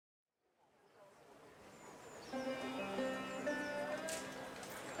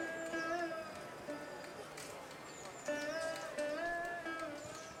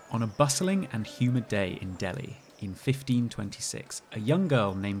On a bustling and humid day in Delhi in 1526, a young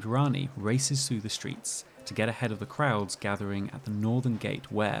girl named Rani races through the streets to get ahead of the crowds gathering at the northern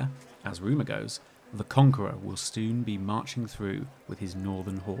gate where, as rumour goes, the conqueror will soon be marching through with his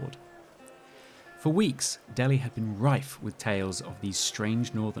northern horde. For weeks, Delhi had been rife with tales of these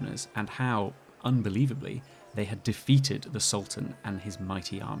strange northerners and how, unbelievably, they had defeated the Sultan and his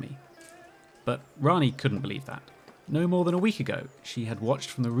mighty army. But Rani couldn't believe that. No more than a week ago, she had watched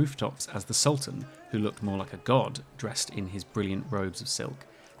from the rooftops as the Sultan, who looked more like a god dressed in his brilliant robes of silk,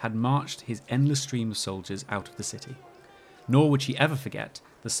 had marched his endless stream of soldiers out of the city. Nor would she ever forget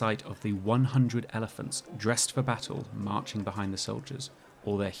the sight of the 100 elephants dressed for battle marching behind the soldiers,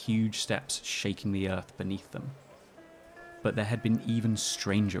 or their huge steps shaking the earth beneath them. But there had been even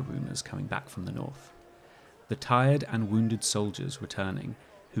stranger rumours coming back from the north. The tired and wounded soldiers returning,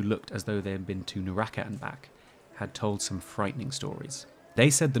 who looked as though they had been to Naraka and back, had told some frightening stories. They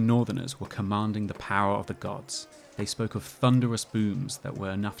said the northerners were commanding the power of the gods. They spoke of thunderous booms that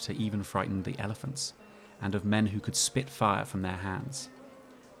were enough to even frighten the elephants, and of men who could spit fire from their hands.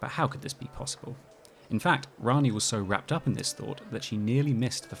 But how could this be possible? In fact, Rani was so wrapped up in this thought that she nearly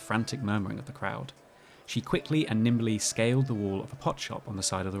missed the frantic murmuring of the crowd. She quickly and nimbly scaled the wall of a pot shop on the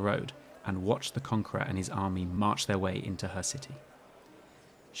side of the road and watched the conqueror and his army march their way into her city.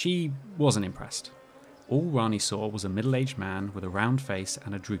 She wasn't impressed. All Rani saw was a middle-aged man with a round face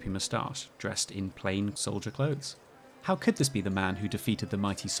and a droopy moustache, dressed in plain soldier clothes. How could this be the man who defeated the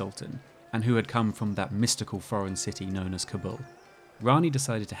mighty Sultan, and who had come from that mystical foreign city known as Kabul? Rani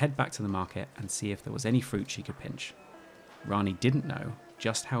decided to head back to the market and see if there was any fruit she could pinch. Rani didn't know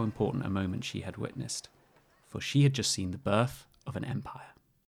just how important a moment she had witnessed, for she had just seen the birth of an empire.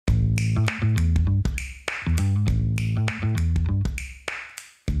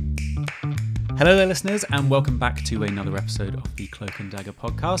 Hello there, listeners, and welcome back to another episode of the Cloak and Dagger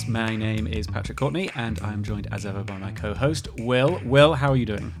podcast. My name is Patrick Courtney, and I'm joined as ever by my co-host, Will. Will, how are you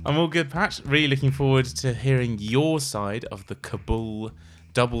doing? I'm all good, Pat. Really looking forward to hearing your side of the Kabul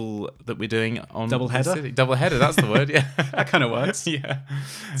double that we're doing on Double header? Double header, that's the word, yeah. That kind of works. Yeah.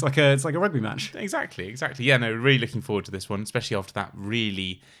 It's like a rugby match. Exactly. Yeah, no, really looking forward to this one, especially after that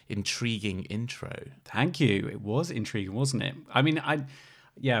really intriguing intro. Thank you. It was intriguing, wasn't it? I mean,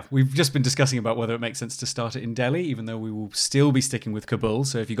 Yeah, we've just been discussing about whether it makes sense to start it in Delhi, even though we will still be sticking with Kabul.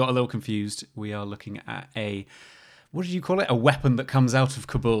 So if you got a little confused, we are looking at what did you call it? A weapon that comes out of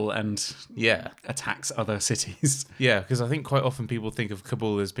Kabul and attacks other cities. Yeah, because I think quite often people think of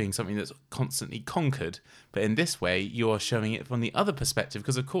Kabul as being something that's constantly conquered. But in this way, you are showing it from the other perspective,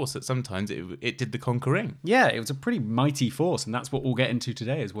 because of course, at sometimes it did the conquering. Yeah, it was a pretty mighty force, and that's what we'll get into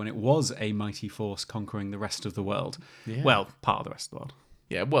today, is when it was a mighty force conquering the rest of the world. Yeah. Well, part of the rest of the world.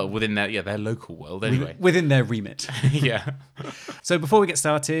 Yeah, well, within their local world anyway. Within their remit. Yeah. So before we get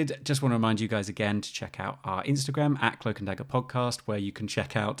started, just want to remind you guys again to check out our Instagram at Cloak and Dagger Podcast, where you can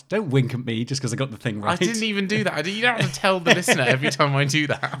check out... Don't wink at me just because I got the thing right. I didn't even do that. You don't have to tell the listener every time I do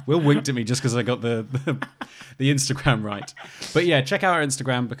that. Will winked at me just because I got the Instagram right. But yeah, check out our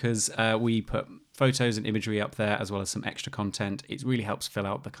Instagram because we put photos and imagery up there as well as some extra content. It really helps fill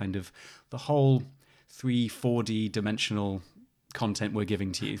out the whole 4D dimensional content we're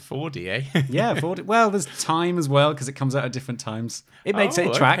giving to you. 4D, eh? Yeah, 4D. Well, there's time as well because it comes out at different times. It makes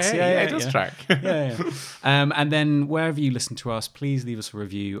it tracks. Okay. Yeah, it does track. Yeah. And then wherever you listen to us, please leave us a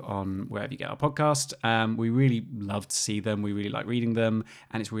review on wherever you get our podcast. We really love to see them. We really like reading them,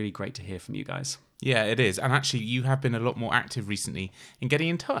 and it's really great to hear from you guys. Yeah, it is. And actually, you have been a lot more active recently in getting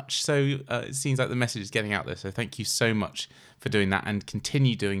in touch. So it seems like the message is getting out there. So thank you so much for doing that, and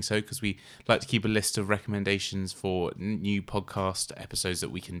continue doing so, because we like to keep a list of recommendations for new podcast episodes that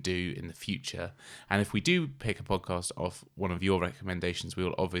we can do in the future. And if we do pick a podcast off one of your recommendations, we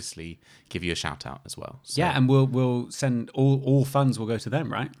will obviously give you a shout out as well. So. Yeah, and we'll send all funds will go to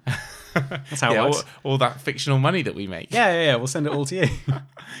them, right? That's how it works. All that fictional money that we make. Yeah. We'll send it all to you.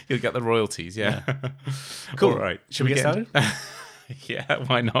 You'll get the royalties, yeah. Cool. All right. Should we get started? Yeah,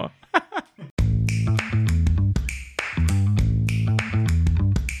 why not?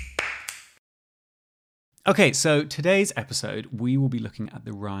 Okay, so today's episode, we will be looking at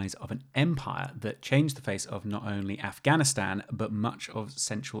the rise of an empire that changed the face of not only Afghanistan, but much of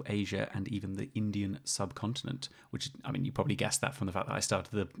Central Asia and even the Indian subcontinent, which, I mean, you probably guessed that from the fact that I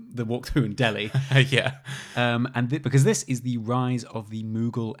started the walkthrough in Delhi. Yeah. Because this is the rise of the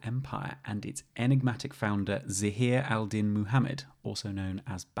Mughal Empire and its enigmatic founder, Zahir al-Din Muhammad, also known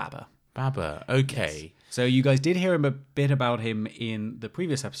as Babur. Babur, okay. Yes. So you guys did hear a bit about him in the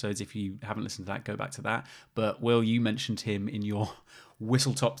previous episodes. If you haven't listened to that, go back to that. But Will, you mentioned him in your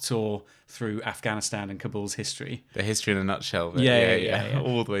whistle-top tour through Afghanistan and Kabul's history. The history in a nutshell. Yeah.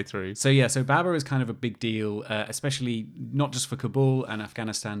 All the way through. So Babar is kind of a big deal, especially not just for Kabul and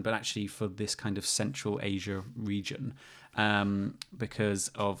Afghanistan, but actually for this kind of Central Asia region, because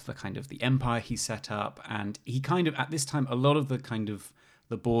of the kind of the empire he set up. And he kind of, at this time, a lot of the kind of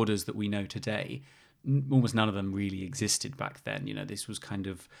the borders that we know today, almost none of them really existed back then. This was kind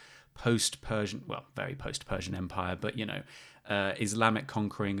of post-Persian, well, very post-Persian Empire, but, Islamic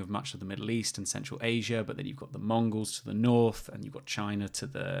conquering of much of the Middle East and Central Asia. But then you've got the Mongols to the north, and you've got China to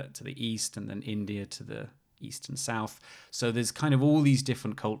the east, and then India to the east and south. So there's kind of all these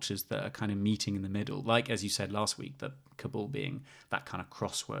different cultures that are kind of meeting in the middle. Like, as you said last week, that Kabul being that kind of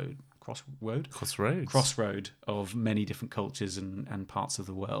crossroad of many different cultures and parts of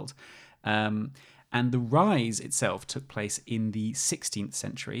the world. And the rise itself took place in the 16th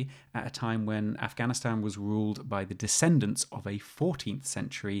century, at a time when Afghanistan was ruled by the descendants of a 14th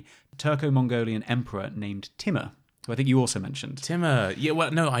century Turco-Mongolian emperor named Timur, who I think you also mentioned. Timur. Yeah,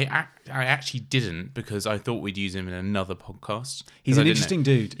 well, no, I actually didn't, because I thought we'd use him in another podcast. He's an interesting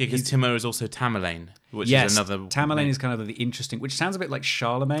dude. Yeah, because Timur is also Tamerlane, which is another... Tamerlane is kind of the interesting, which sounds a bit like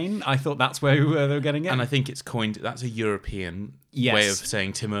Charlemagne. I thought that's where they were getting it. And I think it's coined... That's a European way of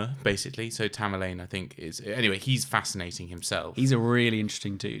saying Timur, basically. So Tamerlane, I think, is... Anyway, he's fascinating himself. He's a really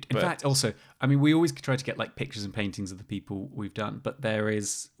interesting dude. In fact, also, I mean, we always try to get like pictures and paintings of the people we've done, but there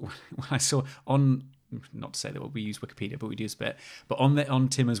is... I saw on... Not to say that we use Wikipedia, but we do this bit. But on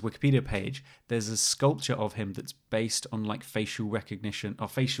Timur's Wikipedia page, there's a sculpture of him that's based on like facial recognition or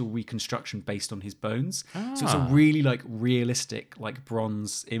facial reconstruction based on his bones. So it's a really like realistic like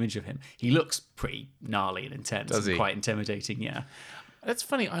bronze image of him. He looks pretty gnarly and intense. Does he? Quite intimidating, yeah. That's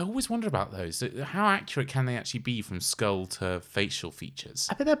funny. I always wonder about those. So how accurate can they actually be from skull to facial features?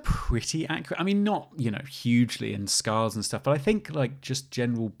 I think they're pretty accurate. I mean, not, hugely in scars and stuff, but I think like just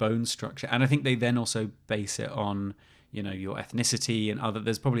general bone structure. And I think they then also base it on, your ethnicity and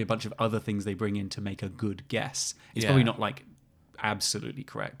there's probably a bunch of other things they bring in to make a good guess. It's probably not like absolutely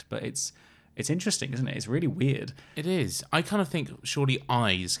correct, but it's interesting, isn't it? It's really weird. It is. I kind of think surely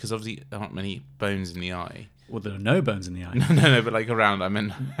eyes, because obviously there aren't many bones in the eye. Well, there are no bones in the eye. No, but like around, I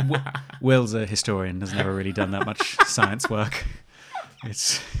mean. Will's a historian, has never really done that much science work.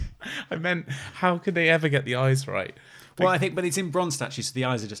 I meant, how could they ever get the eyes right? Well, I think, but it's in bronze statues, so the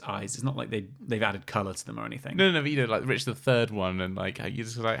eyes are just eyes. It's not like they've added colour to them or anything. No, but like Richard III one, and like you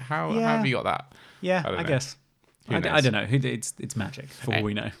just like, how have you got that? Yeah, I guess. I don't know. It's magic, for all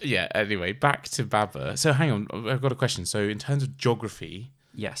we know. Yeah, anyway, back to Babar. So hang on, I've got a question. So in terms of geography...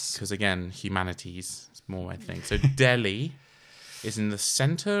 Yes. Because again, humanities is more my thing. So Delhi is in the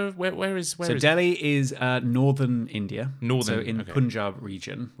centre. Where is? Delhi is northern India. So in Punjab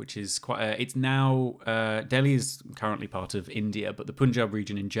region, which is quite. It's now Delhi is currently part of India, but the Punjab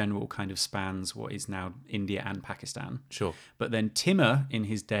region in general kind of spans what is now India and Pakistan. Sure. But then Timur in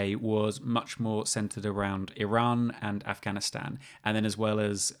his day was much more centred around Iran and Afghanistan, and then as well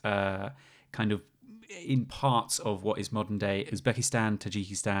as kind of in parts of what is modern day Uzbekistan,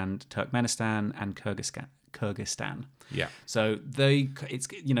 Tajikistan, Turkmenistan, and Kyrgyzstan. Yeah. So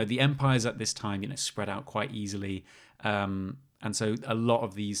the empires at this time spread out quite easily, and so a lot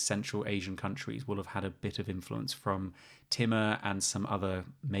of these Central Asian countries will have had a bit of influence from Timur and some other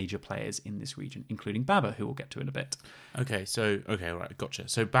major players in this region, including Babar, who we'll get to in a bit. Okay, right, gotcha.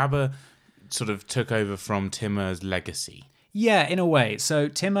 So Babar sort of took over from Timur's legacy. Yeah, in a way. So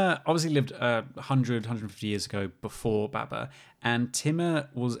Timur obviously lived 100, 150 years ago before Babar, and Timur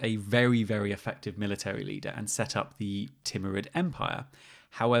was a very, very effective military leader and set up the Timurid Empire.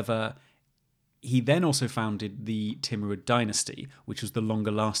 However, he then also founded the Timurid dynasty, which was the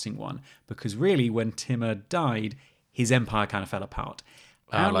longer-lasting one, because really, when Timur died, his empire kind of fell apart.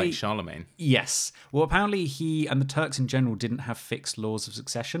 Like Charlemagne. Yes. Well, apparently he and the Turks in general didn't have fixed laws of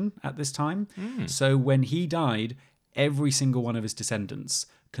succession at this time. So when he died, every single one of his descendants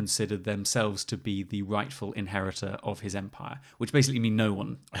considered themselves to be the rightful inheritor of his empire, which basically means no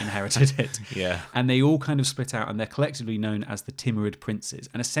one inherited it. Yeah. And they all kind of split out, and they're collectively known as the Timurid princes.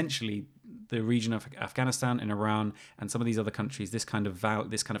 And essentially, the region of Afghanistan and Iran and some of these other countries, this kind of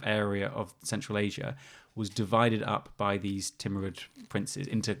area of Central Asia was divided up by these Timurid princes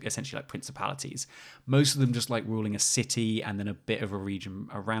into essentially like principalities. Most of them just like ruling a city and then a bit of a region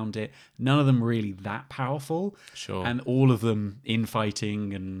around it. None of them really that powerful. Sure. And all of them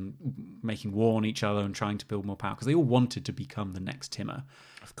infighting and making war on each other and trying to build more power because they all wanted to become the next Timur.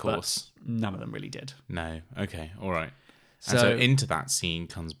 Of course. But none of them really did. No. Okay. All right. And so into that scene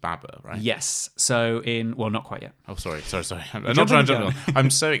comes Baba, right? Yes. Well, not quite yet. Oh, sorry. I'm not trying to jump on. I'm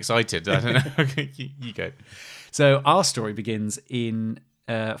so excited. I don't know. Okay, you go. So our story begins in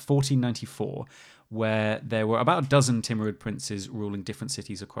 1494, where there were about a dozen Timurid princes ruling different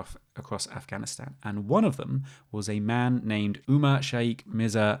cities across Afghanistan. And one of them was a man named Umar Shaikh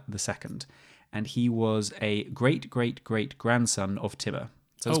Mirza II. And he was a great-great-great-grandson of Timur.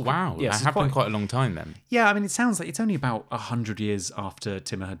 So wow. Yes, that happened quite a long time then. Yeah, I mean, it sounds like it's only about 100 years after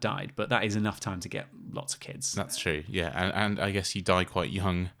Timur had died, but that is enough time to get lots of kids. That's true, yeah. And I guess you die quite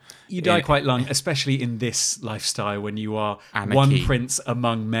young. You die quite young, especially in this lifestyle when you are Anarchy. one prince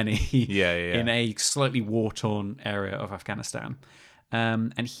among many Yeah. in a slightly war-torn area of Afghanistan.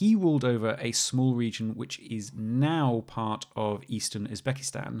 And he ruled over a small region which is now part of eastern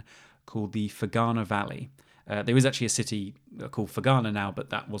Uzbekistan called the Fergana Valley. There is actually a city called Fergana now, but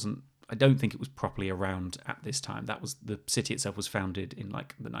that wasn't. I don't think it was properly around at this time. The city itself was founded in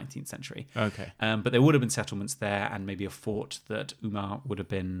like the 19th century. Okay. But there would have been settlements there and maybe a fort that Umar would have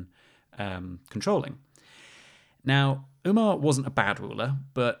been controlling. Now, Umar wasn't a bad ruler,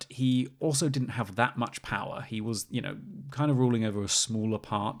 but he also didn't have that much power. He was, kind of ruling over a smaller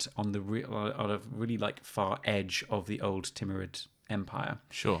part on the really like far edge of the old Timurid Empire.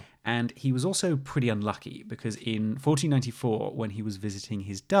 Sure. And he was also pretty unlucky because in 1494, when he was visiting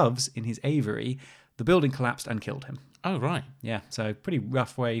his doves in his aviary, the building collapsed and killed him. Oh, right. Yeah, so pretty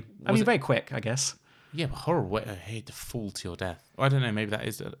rough way. Very quick, I guess. Yeah, but horrible way to fall to your death. I don't know, maybe that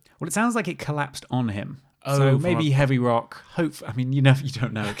is... Well, it sounds like it collapsed on him. Oh, so maybe heavy rock. You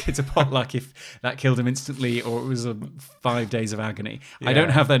don't know. It's a potluck if that killed him instantly or it was 5 days of agony. Yeah. I don't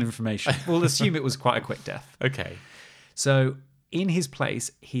have that information. We'll assume it was quite a quick death. Okay. So... in his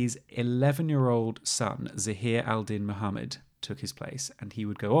place, his 11-year-old son, Zahir al-Din Muhammad, took his place, and he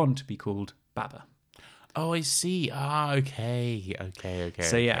would go on to be called Baba. Oh, I see. Okay.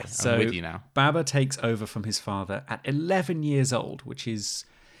 So, yeah. I'm with you now. Baba takes over from his father at 11 years old, which is,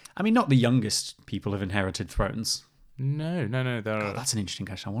 not the youngest people have inherited thrones. No. That's an interesting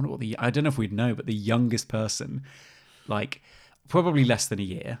question. I wonder I don't know if we'd know, but the youngest person, probably less than a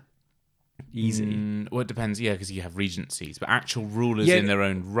year. Easy. Well, it depends, because you have regencies, but actual rulers in their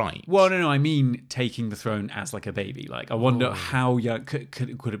own right. Well, no, I mean taking the throne as like a baby. I wonder how young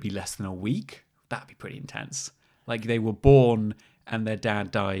could it be? Less than a week? That'd be pretty intense. Like they were born and their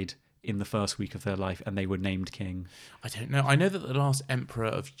dad died in the first week of their life, and they were named king. I don't know. I know that the last emperor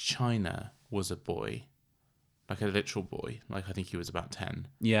of China was a boy, like a literal boy. Like I think he was about 10.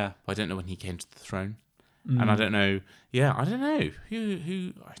 Yeah, I don't know when he came to the throne. And I don't know. Yeah, I don't know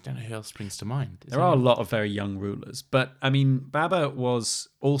who. I don't know who else springs to mind. There are a lot of very young rulers, but Baba was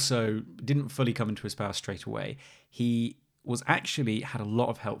also didn't fully come into his power straight away. He was actually had a lot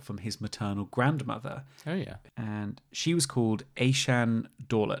of help from his maternal grandmother. Oh yeah, and she was called Aishan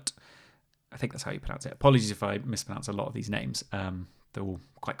Daulat. I think that's how you pronounce it. Apologies if I mispronounce a lot of these names. They're all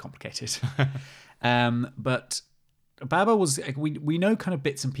quite complicated. But Baba was, we know kind of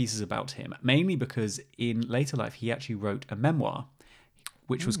bits and pieces about him, mainly because in later life he actually wrote a memoir,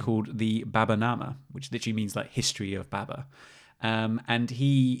 which was called the Babanama, which literally means like history of Baba. And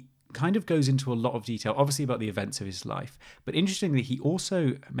he kind of goes into a lot of detail, obviously about the events of his life. But interestingly, he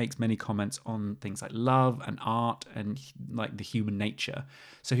also makes many comments on things like love and art and like the human nature.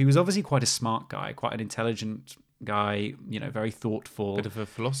 So he was obviously quite a smart guy, quite an intelligent guy, very thoughtful. Bit of a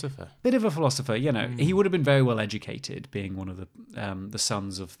philosopher. He would have been very well educated, being one of the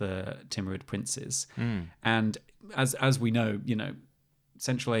sons of the Timurid princes. And as we know,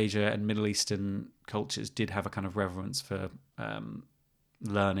 Central Asia and Middle Eastern cultures did have a kind of reverence for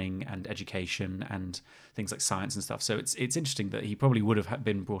learning and education and things like science and stuff. So it's interesting that he probably would have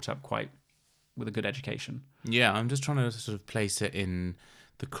been brought up quite with a good education. Yeah, I'm just trying to sort of place it in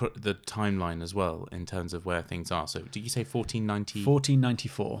the timeline as well in terms of where things are. So did you say 1494?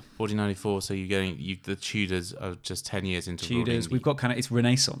 1494. So the Tudors are just 10 years into Tudors. We've got it's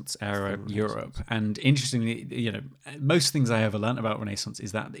Renaissance era Europe, and interestingly, most things I ever learnt about Renaissance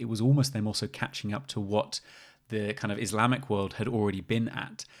is that it was almost them also catching up to what the kind of Islamic world had already been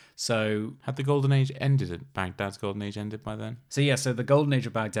at. So had the Golden Age ended? Baghdad's Golden Age ended by then? So the Golden Age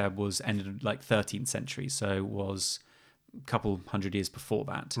of Baghdad was ended like 13th century. So was couple hundred years before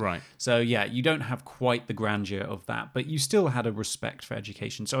that. Right. So you don't have quite the grandeur of that, but you still had a respect for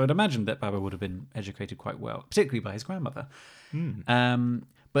education. So I'd imagine that Baba would have been educated quite well, particularly by his grandmother.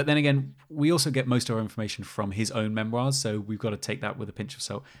 But then again, we also get most of our information from his own memoirs, so we've got to take that with a pinch of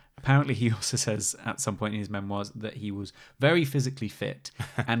salt. Apparently, he also says at some point in his memoirs that he was very physically fit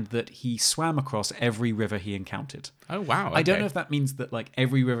and that he swam across every river he encountered. Oh, wow. Okay. I don't know if that means that like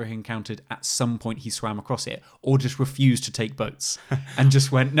every river he encountered at some point he swam across it, or just refused to take boats and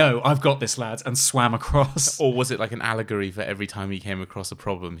just went, "No, I've got this, lads," and swam across. Or was it like an allegory for every time he came across a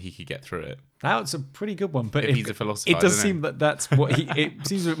problem, he could get through it? That's a pretty good one. But If he's a philosopher, it does I don't seem that that's what he. It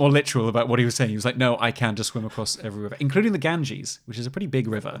seems a bit more literal about what he was saying. He was like, "No, I can just swim across every river, including the Ganges, which is a pretty big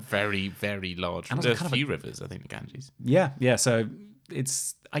river." Very, very large. And There's also a kind of few rivers, I think, the Ganges. Yeah. So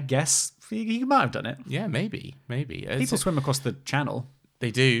it's, I guess, he might have done it. Yeah, maybe. People swim across the channel.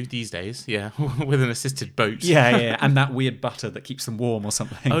 They do these days, yeah, with an assisted boat. Yeah, and that weird butter that keeps them warm or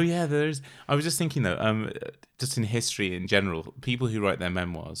something. Oh yeah, there's. I was just thinking though, just in history in general, people who write their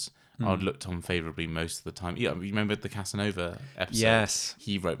memoirs are looked on favourably most of the time. Yeah, you remember the Casanova episode? Yes,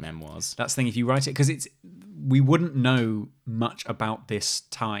 he wrote memoirs. That's the thing. If you write it, because we wouldn't know much about this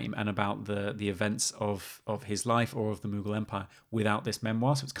time and about the events of his life or of the Mughal Empire without this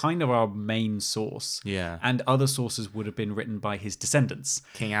memoir. So it's kind of our main source. Yeah, and other sources would have been written by his descendants.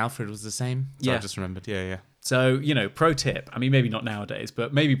 King Alfred was the same. So yeah, I just remembered. Yeah. So, pro tip, I mean, maybe not nowadays,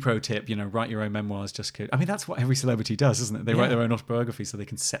 but maybe pro tip, write your own memoirs just because. I mean, that's what every celebrity does, isn't it? They write their own autobiography so they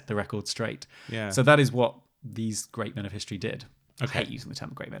can set the record straight. Yeah. So that is what these great men of history did. Okay. I hate using the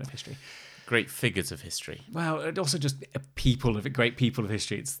term great men of history. Great figures of history. Well, it also just great people of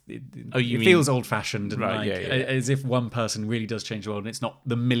history. It mean, feels old-fashioned and right, as if one person really does change the world and it's not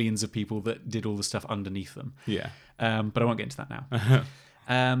the millions of people that did all the stuff underneath them. Yeah. But I won't get into that now.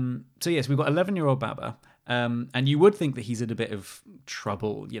 So yes, we've got 11-year-old Baba. And you would think that he's in a bit of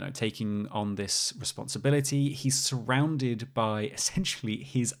trouble, taking on this responsibility. He's surrounded by essentially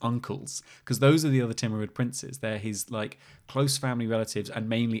his uncles, because those are the other Timurid princes. They're his close family relatives and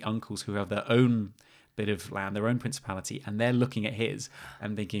mainly uncles who have their own bit of land, their own principality, and they're looking at his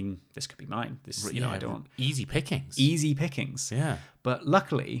and thinking, this could be mine. This, I don't want easy pickings. Easy pickings. Yeah. But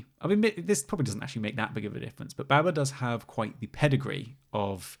luckily, I mean, this probably doesn't actually make that big of a difference, but Baba does have quite the pedigree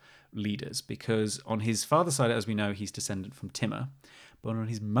of leaders, because on his father's side, as we know, he's descendant from Timur, but on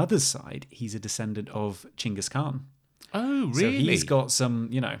his mother's side, he's a descendant of Chinggis Khan. Oh, really? So he's got some,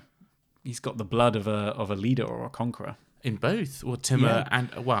 he's got the blood of a leader or a conqueror. In both, or Timur and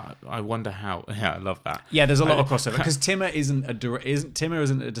I wonder how. Yeah, I love that. Yeah, there's a lot of crossover because Timur isn't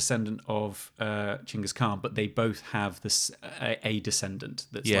a descendant of Chinggis Khan, but they both have this a descendant.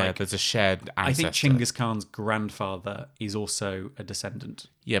 That's there's a shared ancestor. I think Chinggis Khan's grandfather is also a descendant.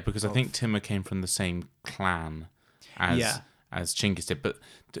 Yeah, because I think Timur came from the same clan as Chinggis did, but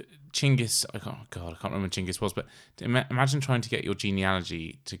Chinggis, I can't remember when Chinggis was, but imagine trying to get your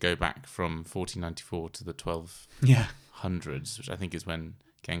genealogy to go back from 1494 to the 1200s, which I think is when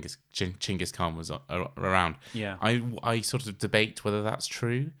Chinggis Khan was around. Yeah, I sort of debate whether that's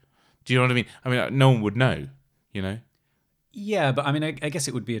true. Do you know what I mean? I mean, no one would know, Yeah, but I mean, I guess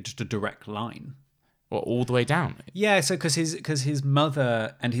it would be just a direct line. Or all the way down. Yeah, so because his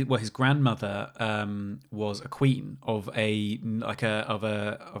mother and his grandmother was a queen of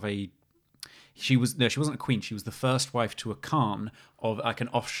she wasn't a queen. She was the first wife to a Khan of an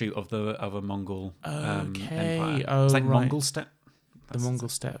offshoot of a Mongol empire. Oh, it's right. Mongol steppe. The Mongol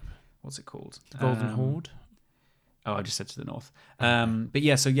steppe. What's it called? The Golden Horde. Oh, I just said to the north. But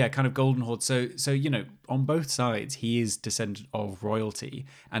yeah, so kind of Golden Horde. So on both sides, he is descendant of royalty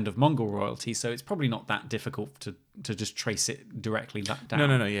and of Mongol royalty. So it's probably not that difficult to just trace it directly down.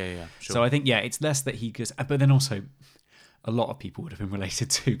 No. Yeah. Sure. So I think it's less that he goes, but then also a lot of people would have been related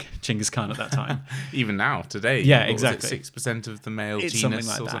to Chinggis Khan at that time. Even now, today. Yeah, exactly. 6% of the male it's genus something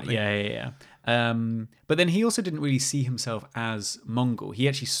like or that. something. Yeah. But then he also didn't really see himself as Mongol. He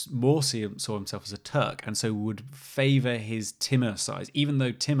actually more saw himself as a Turk, and so would favour his Timur side, even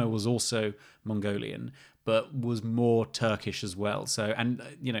though Timur was also Mongolian, but was more Turkish as well. So, and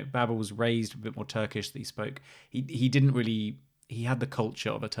Baba was raised a bit more Turkish. That he spoke. He didn't really. He had the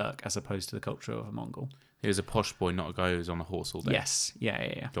culture of a Turk as opposed to the culture of a Mongol. He was a posh boy, not a guy who was on a horse all day. Yes.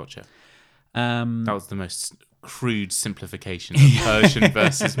 Yeah. Gotcha. That was the most crude simplification of Persian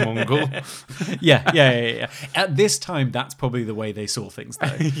versus Mongol. Yeah. At this time, that's probably the way they saw things,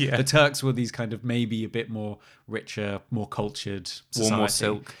 though. Yeah. The Turks were these kind of maybe a bit more richer, more cultured society. Wore more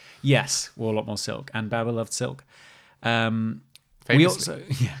silk. Yes, wore a lot more silk. And Baba loved silk. Famously.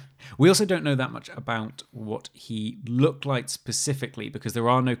 We also don't know that much about what he looked like specifically because there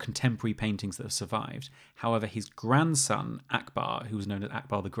are no contemporary paintings that have survived. However, his grandson, Akbar, who was known as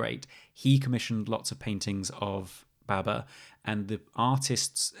Akbar the Great, he commissioned lots of paintings of Babur, and the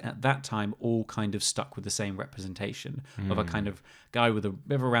artists at that time all kind of stuck with the same representation of a kind of guy with a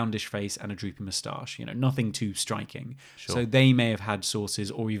bit of a roundish face and a droopy moustache, nothing too striking. Sure. So they may have had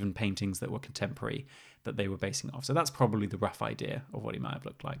sources or even paintings that were contemporary that they were basing it off. So that's probably the rough idea of what he might have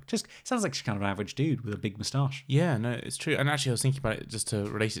looked like. Just sounds like kind of an average dude with a big moustache. Yeah, no, it's true. And actually, I was thinking about it just to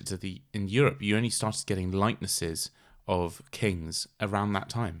relate it to in Europe, you only started getting likenesses of kings around that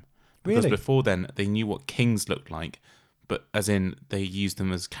time. Because Really? before then, they knew what kings looked like, but as in they used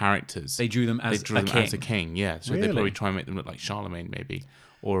them as characters. They drew them as as a king, yeah. So Really? they'd probably try and make them look like Charlemagne, maybe,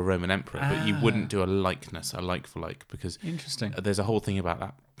 or a Roman emperor. But you wouldn't do a likeness, a like for like, because Interesting. there's a whole thing about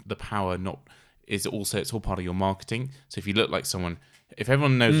that. The power it's all part of your marketing. So if you look like someone, if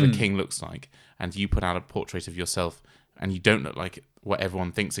everyone knows what a king looks like, and you put out a portrait of yourself, and you don't look like what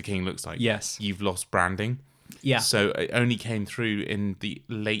everyone thinks a king looks like, Yes. you've lost branding. Yeah. So it only came through in the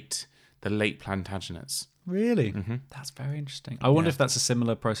late Plantagenets. Really? That's very interesting. I wonder if that's a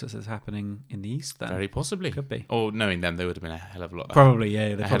similar process that's happening in the East then. Very possibly. Could be. Or knowing them, they would have been a hell of a lot Probably,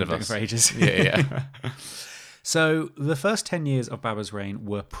 yeah. They're ahead probably of doing it us. for ages. Yeah. So the first 10 years of Babur's reign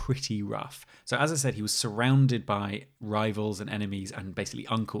were pretty rough. So as I said, he was surrounded by rivals and enemies and basically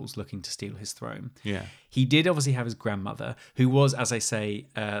uncles looking to steal his throne. Yeah. He did obviously have his grandmother, who was, as I say,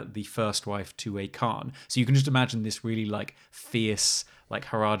 the first wife to a Khan. So you can just imagine this really like fierce, like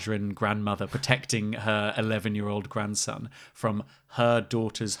Haradrim grandmother protecting her 11-year-old grandson from her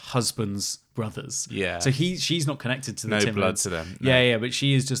daughter's husband's brothers. Yeah. So she's not connected to the No Timurids. blood to them. No. Yeah, but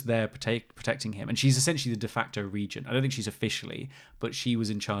she is just there protecting him. And she's essentially the de facto regent. I don't think she's officially, but she was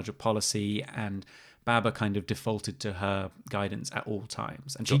in charge of policy, and Babur kind of defaulted to her guidance at all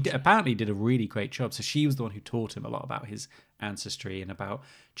times. And she apparently did a really great job. So she was the one who taught him a lot about his ancestry and about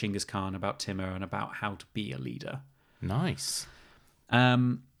Genghis Khan, about Timur, and about how to be a leader. Nice.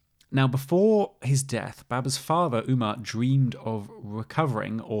 Now, before his death, Babur's father, Umar, dreamed of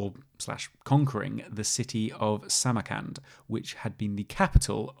recovering or /conquering the city of Samarkand, which had been the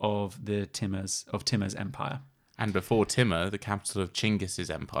capital of Timur's empire. And before Timur, the capital of Chinggis's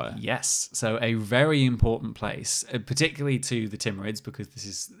empire. Yes, so a very important place, particularly to the Timurids, because this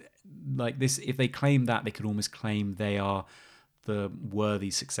is like this. If they claim that, they could almost claim they are the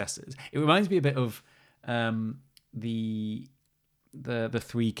worthy successors. It reminds me a bit of the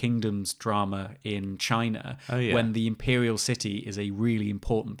Three Kingdoms drama in China, when the imperial city is a really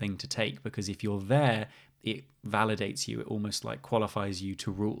important thing to take, because if you're there, it validates you. It almost like qualifies you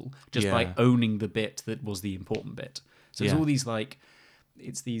to rule just by owning the bit that was the important bit. So there's all these what's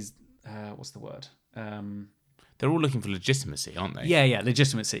the word? They're all looking for legitimacy, aren't they? Yeah,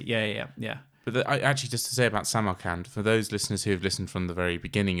 legitimacy. Yeah. But actually, just to say about Samarkand, for those listeners who have listened from the very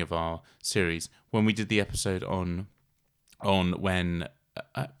beginning of our series, when we did the episode on when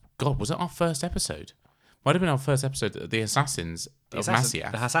was it our first episode? Might have been our first episode, the Assassins of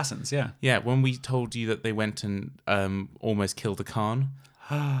Masyaf. The Assassins, yeah. Yeah, when we told you that they went and almost killed the Khan,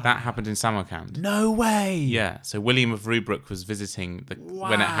 that happened in Samarkand. No way! Yeah, so William of Rubruck was visiting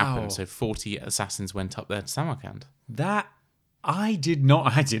when it Wow. happened, so 40 assassins went up there to Samarkand. That I did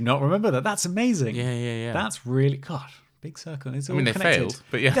not remember that. That's amazing. Yeah. That's really big circle. It's all they connected. failed,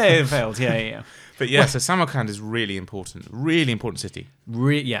 but yeah. They failed, yeah. But yeah, so Samarkand is really important city.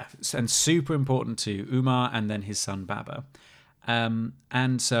 And super important to Umar and then his son Babur.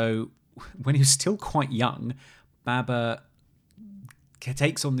 And so when he was still quite young, Babur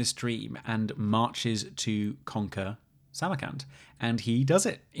takes on this dream and marches to conquer Samarkand. And he does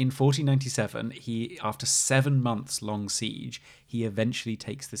it. In 1497, after 7 months long siege, he eventually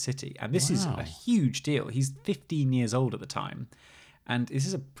takes the city. And this is a huge deal. He's 15 years old at the time. And this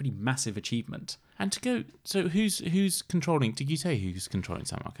is a pretty massive achievement. And so who's controlling? Did you say who's controlling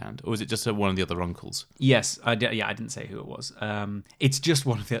Samarkand, or was it just one of the other uncles? Yes, I didn't say who it was. It's just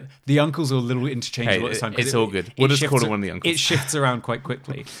one of the uncles are a little interchangeable at the time. It's all good. We'll just call it one of the uncles. It shifts around quite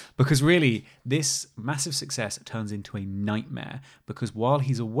quickly because really this massive success turns into a nightmare because while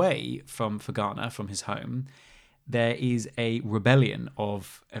he's away from Fergana, from his home, there is a rebellion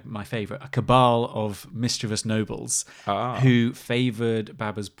of my favourite, a cabal of mischievous nobles who favoured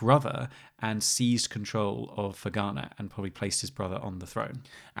Babur's brother and seized control of Fergana and probably placed his brother on the throne.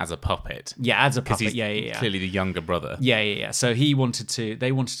 As a puppet. Yeah, as a puppet, He's yeah. Clearly the younger brother. Yeah. So they wanted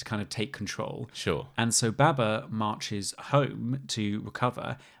to kind of take control. Sure. And so Babur marches home to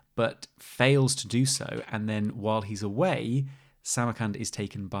recover, but fails to do so. And then while he's away, Samarkand is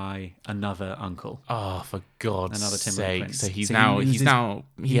taken by another uncle. Oh, for God's Another Timurid sake! prince. So he loses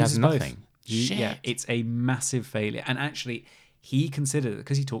has nothing. both. Shit. Yeah, it's a massive failure. And actually, he considered,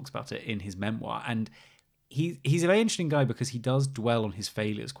 because he talks about it in his memoir, and he's a very interesting guy because he does dwell on his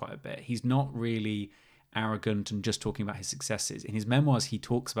failures quite a bit. He's not really arrogant and just talking about his successes. In his memoirs, he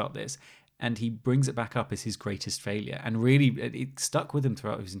talks about this, and he brings it back up as his greatest failure. And really, it stuck with him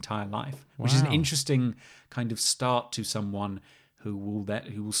throughout his entire life, which is an interesting kind of start to someone who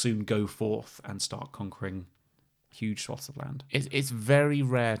will soon go forth and start conquering huge swaths of land. It's very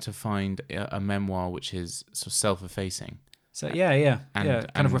rare to find a memoir which is sort of self-effacing. So kind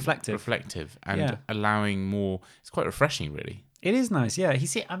of reflective, and allowing more. It's quite refreshing, really. It is nice, yeah.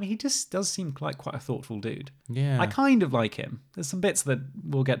 He just does seem like quite a thoughtful dude. Yeah, I kind of like him. There's some bits that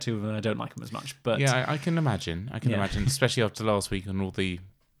we'll get to, and I don't like him as much. But yeah, I can imagine. Imagine, especially after last week and all the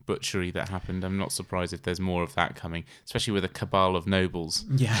butchery that happened. I'm not surprised if there's more of that coming, especially with a cabal of nobles.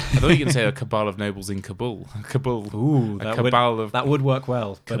 Yeah, I thought you were going to say a cabal of nobles in Kabul. Kabul. Ooh, that would work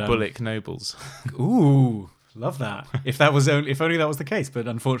well. Kabulic nobles. Ooh. Love that. If only that was the case, but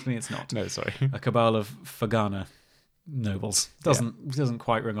unfortunately it's not. No, sorry. A cabal of Fagana nobles doesn't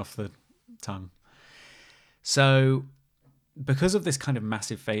quite ring off the tongue. So, because of this kind of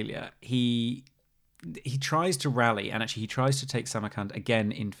massive failure, he tries to rally, and actually he tries to take Samarkand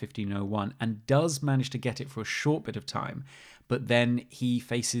again in 1501, and does manage to get it for a short bit of time. But then he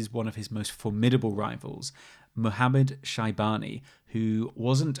faces one of his most formidable rivals, Muhammad Shaibani, who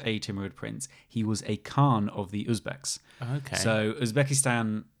wasn't a Timurid prince. He was a Khan of the Uzbeks. Okay. So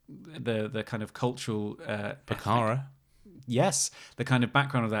Uzbekistan, the kind of cultural... Bukhara. Yes, the kind of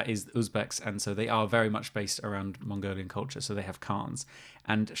background of that is Uzbeks, and so they are very much based around Mongolian culture, so they have Khans.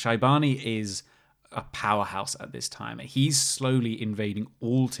 And Shaibani is a powerhouse at this time. He's slowly invading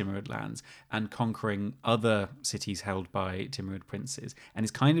all Timurid lands and conquering other cities held by Timurid princes, and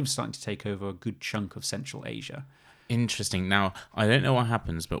is kind of starting to take over a good chunk of Central Asia. Interesting. Now, I don't know what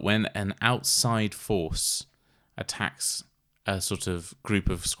happens, but when an outside force attacks a sort of group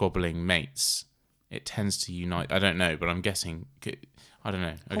of squabbling mates, it tends to unite. I don't know, but I'm guessing. I don't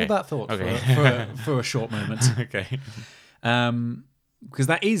know. Okay. Hold that thought for a short moment. Okay. Because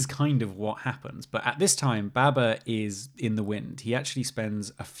that is kind of what happens. But at this time, Babur is in the wind. He actually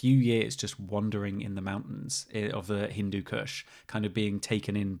spends a few years just wandering in the mountains of the Hindu Kush, kind of being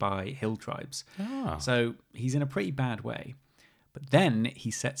taken in by hill tribes. So he's in a pretty bad way. But then he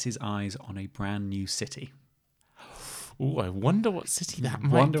sets his eyes on a brand new city. Oh, I wonder what city that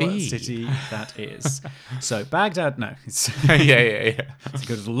might be. What city that is. So Baghdad, no. Yeah. It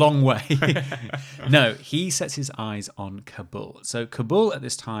goes a long way. No, he sets his eyes on Kabul. So Kabul at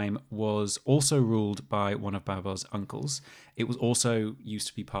this time was also ruled by one of Babur's uncles. It was also used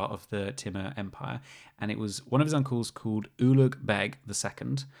to be part of the Timur Empire. And it was one of his uncles called Ulugh Beg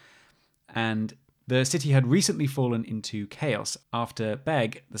II. And the city had recently fallen into chaos after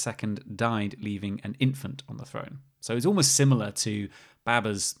Beg II died, leaving an infant on the throne. So it's almost similar to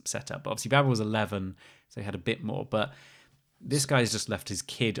Babur's setup. Obviously, Babur was 11, so he had a bit more. But this guy's just left his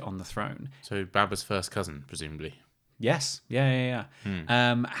kid on the throne. So Babur's first cousin, presumably. Yes, yeah.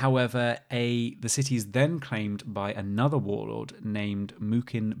 However, the city is then claimed by another warlord named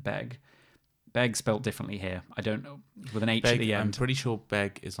Mukin Beg. Beg spelt differently here. I don't know, with an H Beg, at the end. I'm pretty sure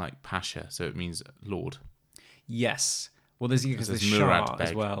Beg is like Pasha, so it means lord. Yes. Well, there's Murad Shah Beg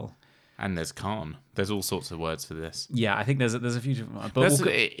as well. And there's Khan. There's all sorts of words for this. Yeah, I think there's a few different ones. But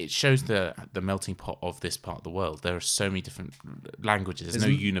it shows the melting pot of this part of the world. There are so many different languages. There's no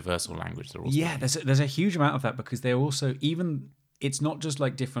universal language. There's a huge amount of that, because they're also it's not just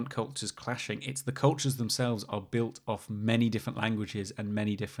like different cultures clashing. It's the cultures themselves are built off many different languages and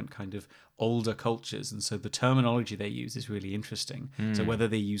many different kind of older cultures, and so the terminology they use is really interesting. So whether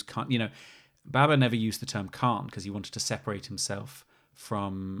they use Khan, Babur never used the term Khan because he wanted to separate himself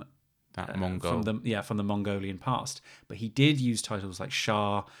from that Mongol. From the Mongolian past. But he did use titles like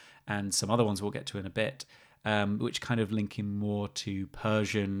Shah and some other ones we'll get to in a bit, which kind of link him more to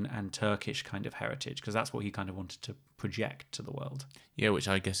Persian and Turkish kind of heritage, because that's what he kind of wanted to project to the world. Yeah, which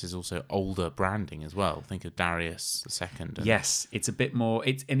I guess is also older branding as well. Think of Darius II. Yes, it's a bit more.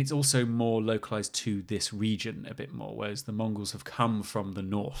 It's also more localized to this region a bit more, whereas the Mongols have come from the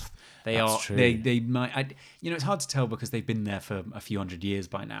north. True. They might. It's hard to tell because they've been there for a few hundred years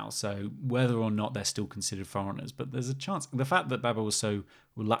by now. So whether or not they're still considered foreigners, but there's a chance. The fact that Babur was so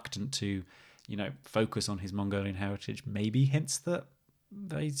reluctant to, focus on his Mongolian heritage maybe hints that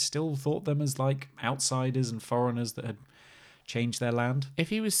they still thought them as like outsiders and foreigners that had changed their land. If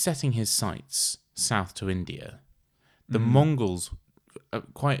he was setting his sights south to India, the Mongols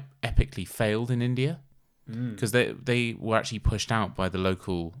quite epically failed in India because they were actually pushed out by the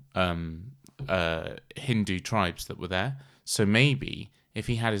local Hindu tribes that were there. So maybe if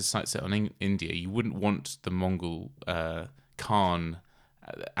he had his sights set on India, you wouldn't want the Mongol Khan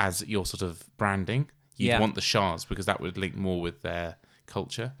as your sort of branding. You'd want the Shahs because that would link more with their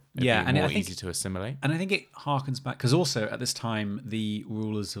culture. Yeah, It'd be and I more think- easy to assimilate. And I think it harkens back because also at this time the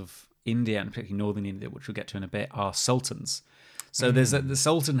rulers of India and particularly northern India, which we'll get to in a bit, are sultans. So the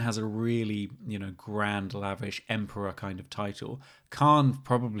sultan has a really grand, lavish emperor kind of title. Khan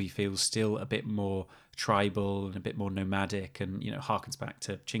probably feels still a bit more tribal and a bit more nomadic, and harkens back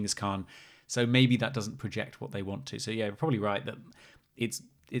to Genghis Khan. So maybe that doesn't project what they want to. So yeah, you're probably right that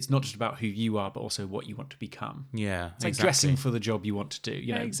it's not just about who you are, but also what you want to become. Yeah, It's like dressing for the job you want to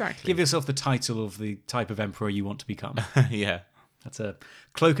do. Exactly. Give yourself the title of the type of emperor you want to become. Yeah. That's a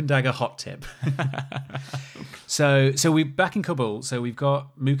cloak and dagger hot tip. So we're back in Kabul. So we've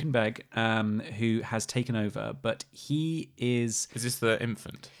got Mukin Beg, who has taken over, but he is... Is this the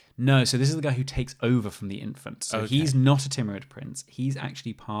infant? No, so this is the guy who takes over from the infant. So Okay. he's not a Timurid prince. He's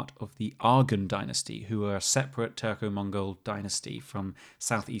actually part of the Arghun dynasty, who are a separate Turco-Mongol dynasty from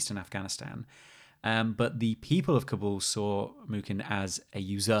southeastern Afghanistan. But the people of Kabul saw Mukin as a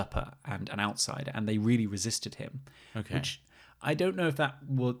usurper and an outsider, and they really resisted him. Okay. Which I don't know if that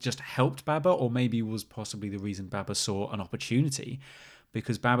just helped Baba or maybe was possibly the reason Baba saw an opportunity,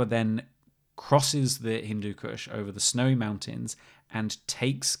 because Baba then crosses the Hindu Kush over the snowy mountains and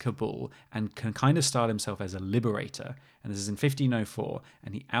takes Kabul and can kind of style himself as a liberator. And this is in 1504,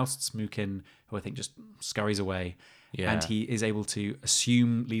 and he ousts Mukin, who I think just scurries away. Yeah. And he is able to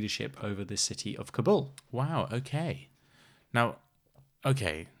assume leadership over the city of Kabul. Wow, okay. Now,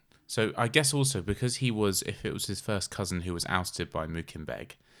 okay, so I guess also because if it was his first cousin who was ousted by Mukim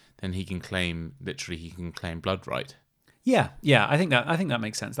Beg, then he can claim blood right. Yeah, I think that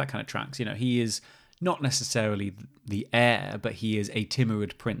makes sense. That kind of tracks. He is not necessarily the heir, but he is a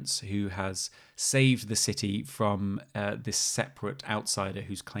Timurid prince who has saved the city from this separate outsider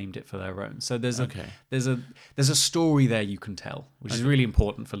who's claimed it for their own. So there's a story there you can tell, which is really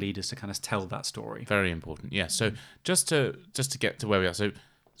important for leaders to kind of tell that story. Very important, yeah. So just to get to where we are, so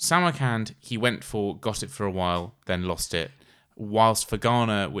Samarkand, he got it for a while, then lost it, whilst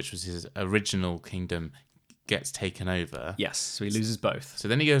Fergana, which was his original kingdom, gets taken over. Yes, so he loses both. So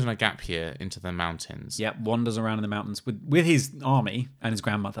then he goes on a gap year into the mountains. Yep, wanders around in the mountains with his army and his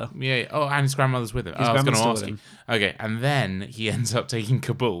grandmother. Yeah. Oh, and his grandmother's with him. I was going to ask you. Okay, and then he ends up taking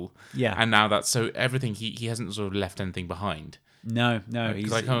Kabul. Yeah. And now that's so everything he hasn't sort of left anything behind. No.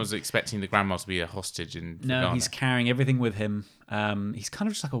 Because I was expecting the grandma to be a hostage in No, Ghana. he's carrying everything with him. He's kind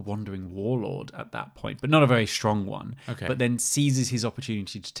of just like a wandering warlord at that point, but not a very strong one. Okay. But then seizes his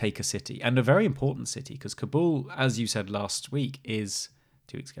opportunity to take a city, and a very important city, because Kabul, as you said last week, is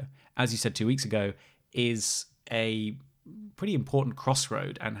 2 weeks ago. As you said 2 weeks ago, is a pretty important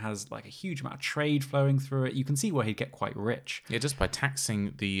crossroad and has like a huge amount of trade flowing through it. You can see where he'd get quite rich. Yeah, just by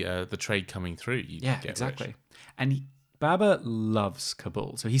taxing the trade coming through, you get exactly. rich. And Baba loves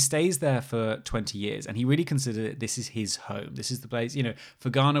Kabul. So he stays there for 20 years, and he really considered this is his home. This is the place,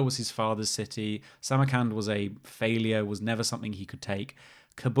 Fergana was his father's city. Samarkand was a failure, was never something he could take.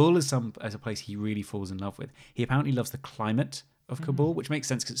 Kabul is a place he really falls in love with. He apparently loves the climate of Kabul, which makes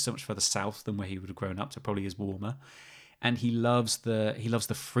sense because it's so much further south than where he would have grown up, so probably is warmer. And he loves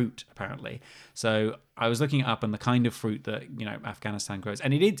the fruit, apparently. So I was looking it up, and the kind of fruit that Afghanistan grows,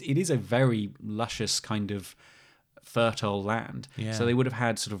 and it is a very luscious kind of fertile land. Yeah. So they would have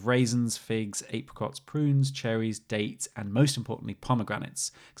had sort of raisins, figs, apricots, prunes, cherries, dates, and most importantly,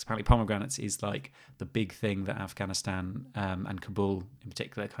 pomegranates. Because apparently pomegranates is like the big thing that Afghanistan and Kabul in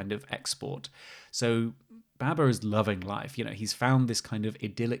particular kind of export. So Baba is loving life. He's found this kind of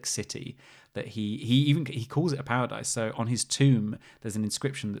idyllic city that he calls it a paradise. So on his tomb, there's an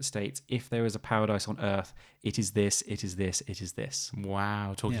inscription that states, "If there is a paradise on earth, it is this, it is this, it is this."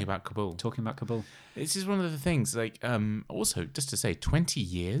 Wow, talking about Kabul. Talking about Kabul. This is one of the things, also, just to say, 20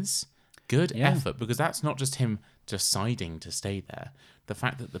 years, good effort, because that's not just him deciding to stay there. The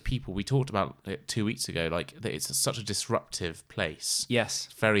fact that the people, we talked about it 2 weeks ago, that it's such a disruptive place. Yes.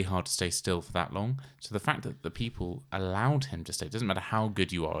 It's very hard to stay still for that long. So the fact that the people allowed him to stay, it doesn't matter how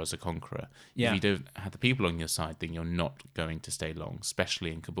good you are as a conqueror. Yeah. If you don't have the people on your side, then you're not going to stay long,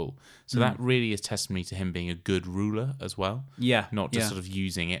 especially in Kabul. So that really is testimony to him being a good ruler as well. Yeah. Not just sort of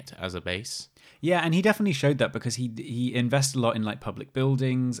using it as a base. Yeah, and he definitely showed that because he invested a lot in like public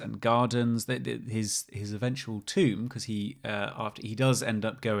buildings and gardens. His eventual tomb, because he does end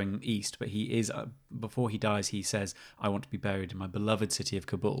up going east, but he is before he dies, he says, "I want to be buried in my beloved city of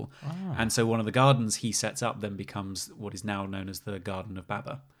Kabul." And so one of the gardens he sets up then becomes what is now known as the Garden of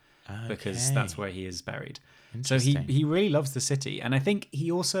Baba, because that's where he is buried. So he really loves the city, and I think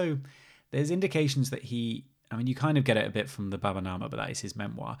he also there's indications that you kind of get it a bit from the Babanama, but that is his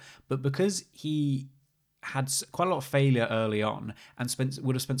memoir. But because he had quite a lot of failure early on and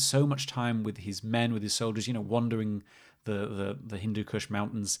would have spent so much time with his men, with his soldiers, wandering the Hindu Kush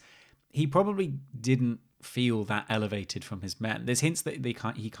mountains, he probably didn't feel that elevated from his men. There's hints that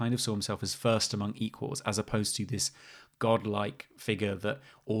he kind of saw himself as first among equals, as opposed to this godlike figure that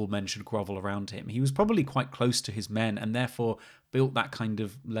all men should grovel around him. He was probably quite close to his men, and therefore built that kind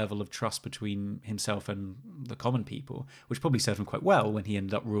of level of trust between himself and the common people, which probably served him quite well when he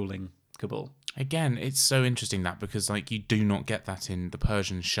ended up ruling Kabul. Again, it's so interesting that because you do not get that in the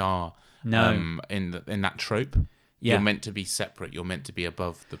Persian Shah. No. In that trope. Yeah. You're meant to be separate. You're meant to be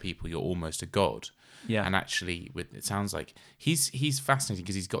above the people. You're almost a god. Yeah. And actually, it sounds like he's fascinating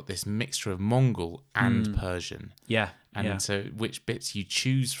because he's got this mixture of Mongol and Persian. Yeah. And so which bits you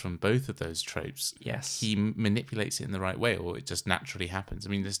choose from both of those tropes, Yes. he manipulates it in the right way, or it just naturally happens. I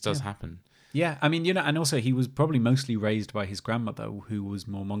mean, this does happen. Yeah, I mean, and also he was probably mostly raised by his grandmother, who was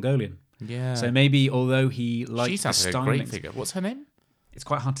more Mongolian. Yeah. So maybe, although he liked she sounds like a great figure. What's her name? It's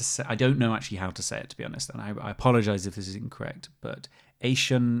quite hard to say. I don't know actually how to say it, to be honest, and I apologize if this is incorrect, but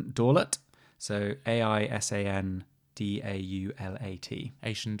Aishan Daulat, so Aisandaulat.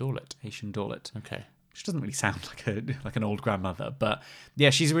 Aishan Daulat. Aishan Daulat. Okay. Which doesn't really sound like an old grandmother, but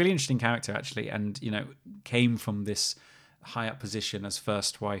yeah, she's a really interesting character actually, and came from this high up position as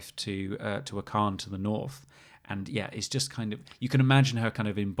first wife to a Khan to the north, and yeah, it's just kind of, you can imagine her kind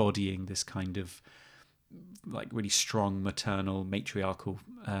of embodying this kind of like really strong maternal matriarchal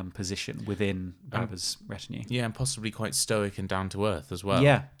position within Babur's retinue. Yeah, and possibly quite stoic and down to earth as well.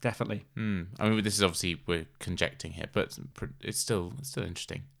 Yeah, definitely. I mean, this is obviously, we're conjecting here, but it's still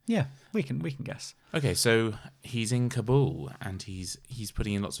interesting. Yeah, we can guess. Okay, so he's in Kabul and he's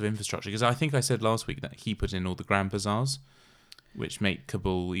putting in lots of infrastructure, because I think I said last week that he put in all the grand bazaars, which make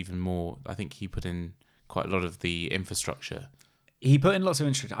Kabul even more. I think he put in quite a lot of the infrastructure. He put in lots of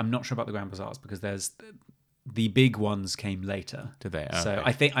infrastructure. I'm not sure about the grand bazaars because there's the big ones came later. Did they? So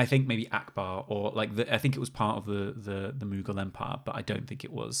okay. I think maybe Akbar, or I think it was part of the Mughal Empire, but I don't think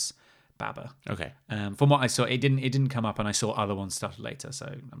it was Babur. Okay. From what I saw, it didn't come up, and I saw other ones started later, so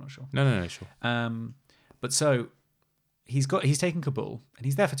I'm not sure. No, sure. But so he's taken Kabul, and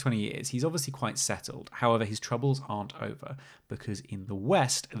he's there for 20 years. He's obviously quite settled. However, his troubles aren't over, because in the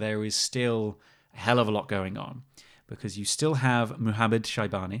West there is still a hell of a lot going on, because you still have Muhammad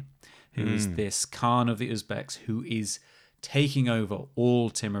Shaibani, who is this Khan of the Uzbeks, who is taking over all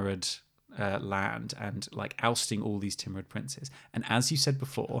Timurid land and like ousting all these Timurid princes. And as you said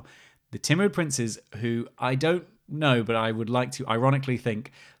before, the Timurid princes, who I don't know, but I would like to ironically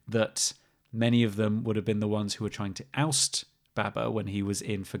think that many of them would have been the ones who were trying to oust Babur when he was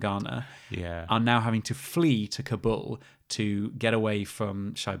in Fergana, are now having to flee to Kabul to get away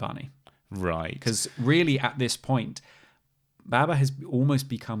from Shaibani. Right. Because really at this point, Babur has almost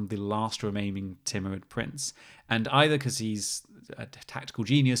become the last remaining Timurid prince. And either because he's a tactical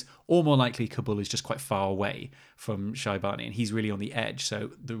genius, or more likely Kabul is just quite far away from Shaibani and he's really on the edge.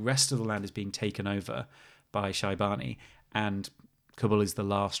 So the rest of the land is being taken over by Shaibani, and Kabul is the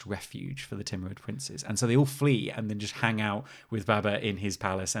last refuge for the Timurid princes. And so they all flee and then just hang out with Babur in his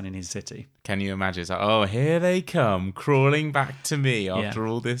palace and in his city. Can you imagine? It's like, oh, here they come, crawling back to me after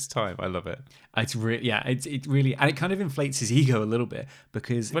all this time. I love it. It's really, it really, and it kind of inflates his ego a little bit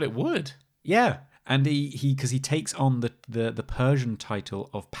because... But it would. Yeah. And because he takes on the Persian title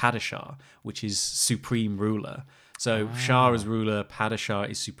of Padishah, which is supreme ruler. So Shah is ruler, Padishah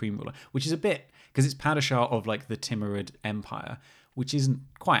is supreme ruler, which is a bit, because it's Padishah of like the Timurid Empire, which isn't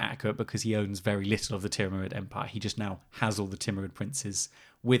quite accurate because he owns very little of the Timurid Empire. He just now has all the Timurid princes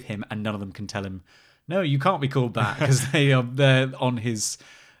with him, and none of them can tell him, no, you can't be called that, because they're on his...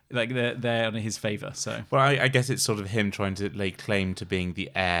 Like they're on his favour. So well, I guess it's sort of him trying to lay claim to being the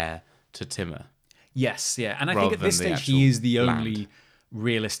heir to Timur. Yes, yeah, and I think at this stage he is the only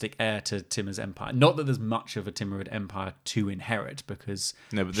realistic heir to Timur's empire. Not that there's much of a Timurid empire to inherit, because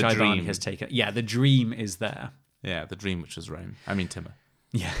but the Shaibani dream has taken. Yeah, the dream is there. Yeah, the dream which was Rome. I mean Timur.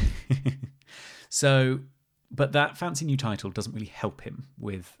 Yeah. So, but that fancy new title doesn't really help him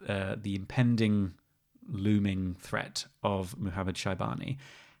with the impending, looming threat of Muhammad Shaibani.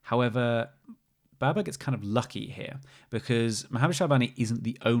 However, Babur gets kind of lucky here, because Muhammad Shaibani isn't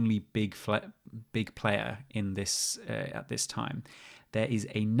the only big player in this at this time. There is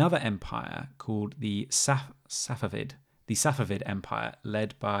another empire called the Safavid Empire,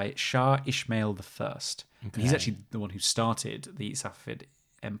 led by Shah Ismail I. Okay. He's actually the one who started the Safavid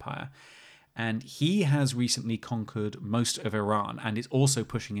Empire. And he has recently conquered most of Iran and is also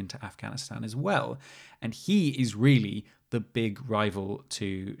pushing into Afghanistan as well. And he is really the big rival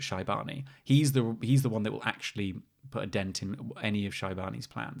to Shaibani. He's the one that will actually put a dent in any of Shaibani's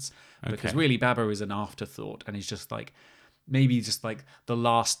plans. Okay. Because really Babur is an afterthought, and he's just like maybe just like the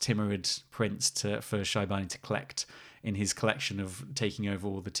last Timurid prince for Shaibani to collect in his collection of taking over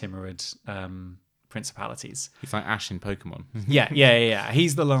all the Timurid principalities. He's like Ash in Pokemon. Yeah.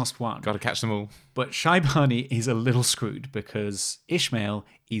 He's the last one. Got to catch them all. But Shaibani is a little screwed because Ishmael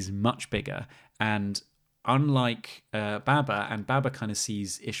is much bigger. And unlike Baba, and Baba kind of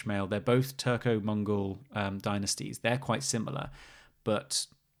sees Ishmael, they're both Turco-Mongol dynasties. They're quite similar. But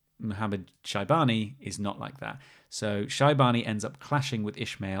Muhammad Shaibani is not like that. So Shaibani ends up clashing with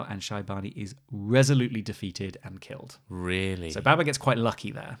Ishmael, and Shaibani is resolutely defeated and killed. Really? So Baba gets quite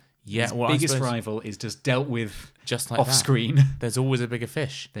lucky there. Yeah, His biggest rival is just dealt with just like off that. screen. There's always a bigger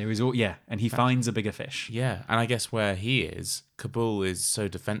fish. There is and he finds a bigger fish. Yeah, and I guess where he is, Kabul is so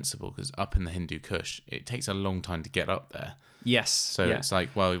defensible because up in the Hindu Kush, it takes a long time to get up there. Yes. So it's like,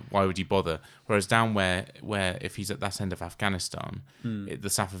 well, why would you bother? Whereas down where if he's at that end of Afghanistan, the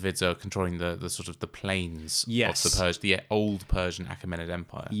Safavids are controlling the sort of the plains of the old Persian Achaemenid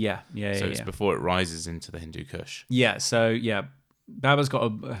Empire. So it's before it rises into the Hindu Kush. Baba's got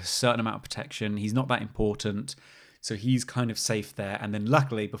a certain amount of protection. He's not that important, so he's kind of safe there. And then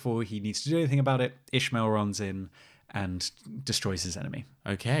luckily, before he needs to do anything about it, Ishmael runs in and destroys his enemy.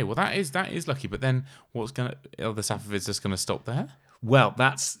 Okay, well that is lucky. But then are the Safavids just going to stop there? Well,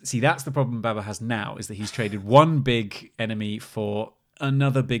 that's the problem Baba has now, is that he's traded one big enemy for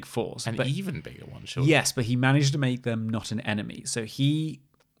another big force. An even bigger one, sure. Yes, but he managed to make them not an enemy. So he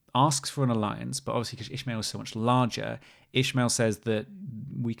asks for an alliance, but obviously because Ishmael is so much larger, Ishmael says that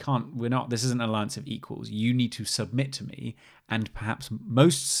this isn't an alliance of equals. You need to submit to me, and perhaps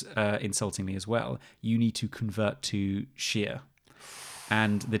most insultingly as well, you need to convert to Shia.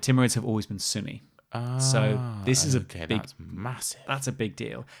 And the Timurids have always been Sunni. So this is that's massive. That's a big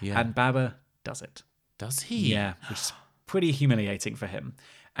deal. Yeah. And Baba does it. Does he? Yeah, which is pretty humiliating for him.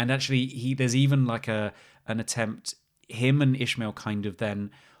 And actually, there's even like an attempt. Him and Ishmael kind of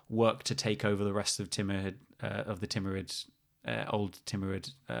then work to take over the rest of the Timurid, old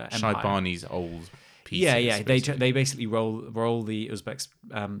Timurid empire. Shaibani's old piece. Yeah. They basically roll the Uzbeks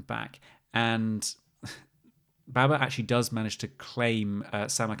back, and Baba actually does manage to claim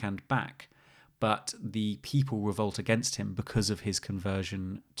Samarkand back, but the people revolt against him because of his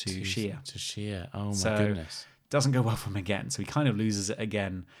conversion to Shia. To Shia. Oh my goodness. Doesn't go well for him again, so he kind of loses it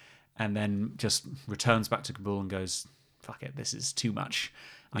again, and then just returns back to Kabul and goes, "Fuck it, this is too much.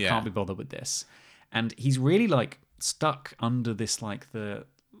 I can't be bothered with this." And he's really like stuck under this like the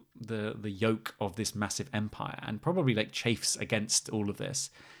yoke of this massive empire, and probably like chafes against all of this.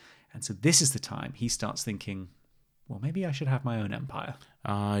 And so this is the time he starts thinking, well, maybe I should have my own empire.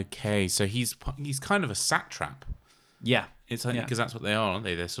 Okay, so he's kind of a satrap. Yeah, it's like, because that's what they are, aren't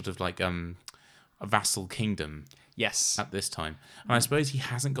they? They're sort of like a vassal kingdom. Yes. At this time. And I suppose he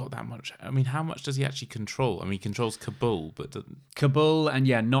hasn't got that much. I mean, how much does he actually control? I mean, he controls Kabul, but... Kabul, and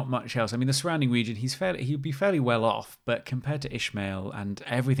not much else. I mean, the surrounding region, he'd be fairly well off, but compared to Ishmael and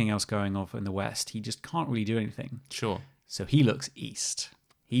everything else going on in the west, he just can't really do anything. Sure. So he looks east.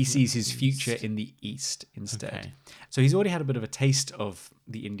 He sees his future in the east instead. Okay. So he's already had a bit of a taste of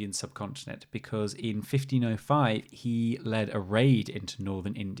the Indian subcontinent, because in 1505 he led a raid into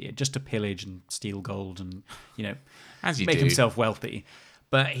northern India just to pillage and steal gold and, make himself wealthy.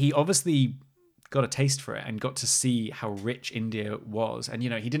 But he obviously got a taste for it and got to see how rich India was. And,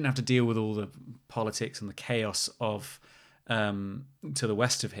 he didn't have to deal with all the politics and the chaos of to the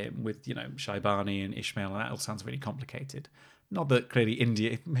west of him with, Shaibani and Ishmael. And that all sounds really complicated. Not that clearly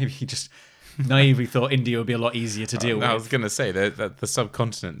India, maybe he just naively thought India would be a lot easier to deal with. I was going to say that the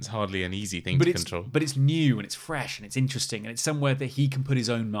subcontinent is hardly an easy thing to control. But it's new and it's fresh and it's interesting and it's somewhere that he can put his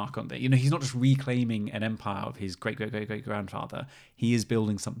own mark on there. He's not just reclaiming an empire of his great-great-great-great-grandfather. He is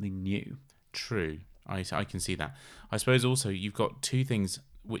building something new. True. I can see that. I suppose also you've got two things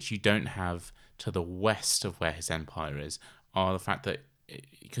which you don't have to the west of where his empire is, are the fact that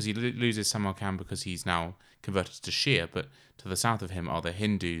because he loses Samarkand because he's now converted to Shia, but to the south of him are the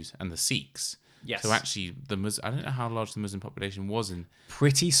Hindus and the Sikhs. Yes. So actually, I don't know how large the Muslim population was in.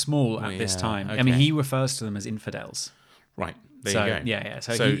 Pretty small at this time. Okay. I mean, he refers to them as infidels. Right. There you go. Yeah.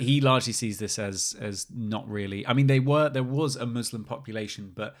 So he largely sees this as not really. I mean, there was a Muslim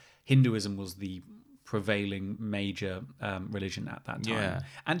population, but Hinduism was the prevailing major religion at that time. Yeah.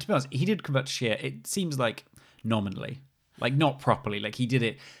 And to be honest, he did convert to Shia. It seems like nominally. Like, not properly. Like, he did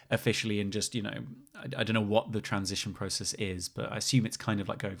it officially and just, I don't know what the transition process is, but I assume it's kind of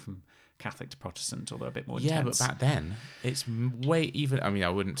like going from Catholic to Protestant, although a bit more Yeah, intense. but back then, it's way even... I mean, I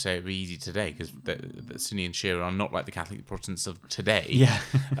wouldn't say it'd be easy today, because the Sunni and Shia are not like the Catholic Protestants of today. Yeah.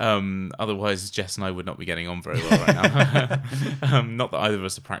 Otherwise, Jess and I would not be getting on very well right now. Not that either of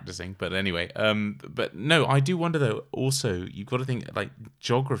us are practicing, but anyway. But no, I do wonder, though, also, you've got to think, like,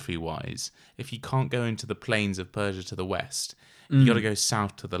 geography-wise, if you can't go into the plains of Persia to the west... You got to go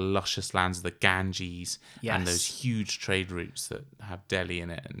south to the luscious lands of the Ganges and those huge trade routes that have Delhi in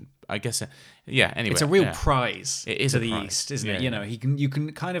it. And I guess, anyway. It's a real prize it is to a the prize. east, isn't it? You know, you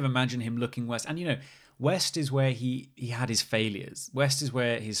can kind of imagine him looking west. And, west is where he had his failures. West is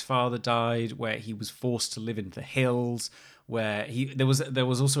where his father died, where he was forced to live in the hills, where there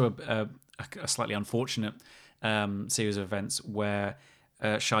was also a slightly unfortunate series of events where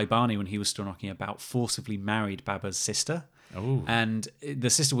Shaibani, when he was still knocking about, forcibly married Babur's sister. Oh. And the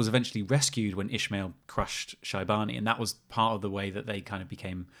sister was eventually rescued when Ishmael crushed Shaibani, and that was part of the way that they kind of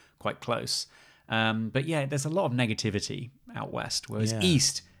became quite close. But yeah, there's a lot of negativity out west, whereas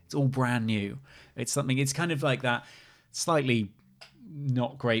east, it's all brand new. It's kind of like that slightly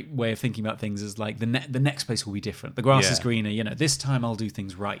not great way of thinking about things is like the next place will be different. The grass is greener, this time I'll do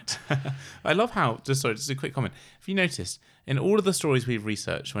things right. I love how, just a quick comment. Have you noticed, in all of the stories we've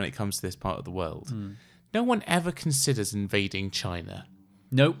researched when it comes to this part of the world, no one ever considers invading China.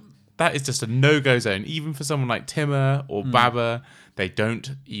 Nope. That is just a no-go zone. Even for someone like Timur or Babur, they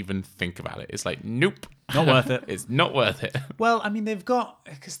don't even think about it. It's like, nope. Not worth it. It's not worth it. Well, I mean, they've got...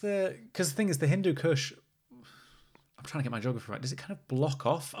 Because the thing is, the Hindu Kush... I'm trying to get my geography right. Does it kind of block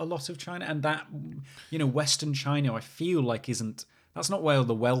off a lot of China? And that, Western China, I feel like isn't... That's not where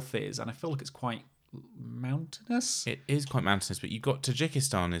the wealth is. And I feel like it's quite mountainous. It is quite mountainous, but you've got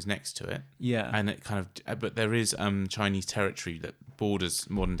Tajikistan is next to it. Yeah. And it kind of... But there is Chinese territory that borders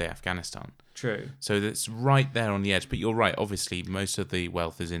modern-day Afghanistan. True. So that's right there on the edge. But you're right. Obviously, most of the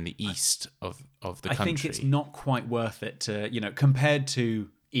wealth is in the east of the country. I think it's not quite worth it to, compared to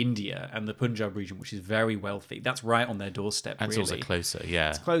India and the Punjab region, which is very wealthy. That's right on their doorstep, and really. It's also closer, yeah.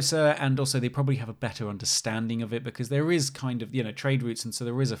 It's closer, and also they probably have a better understanding of it because there is kind of, trade routes, and so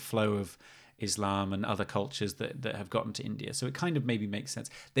there is a flow of Islam and other cultures that have gotten to India. So it kind of maybe makes sense.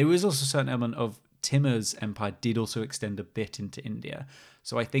 There is also a certain element of Timur's empire did also extend a bit into India.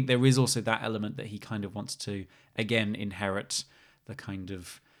 So I think there is also that element that he kind of wants to, again, inherit the kind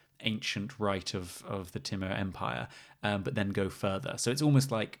of ancient right of the Timur Empire, but then go further. So it's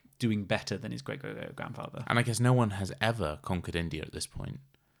almost like doing better than his great-great-grandfather. And I guess no one has ever conquered India at this point.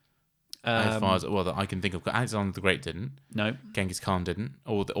 As far as, that I can think of. Alexander the Great didn't. No. Genghis Khan didn't.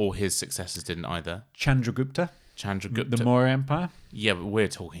 Or his successors didn't either. Chandragupta. The Maurya Empire. Yeah, but we're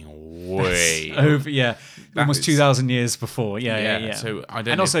talking way over. Yeah, almost 2,000 years before. Yeah. So I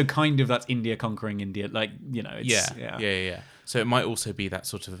don't. And also, kind of that's India conquering India. Like it's, yeah. So it might also be that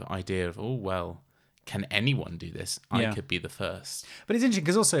sort of idea of can anyone do this? I could be the first. But it's interesting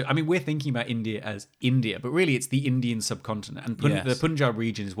because also, I mean, we're thinking about India as India, but really it's the Indian subcontinent, and the Punjab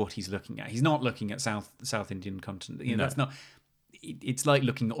region is what he's looking at. He's not looking at South Indian continent. No. That's not. It's like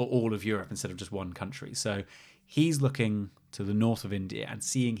looking at all of Europe instead of just one country. So he's looking to the north of India and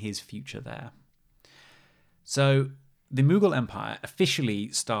seeing his future there. So the Mughal Empire officially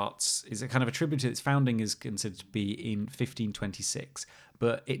is a kind of attributed, its founding is considered to be in 1526,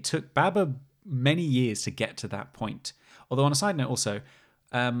 but it took Babur many years to get to that point. Although on a side note also,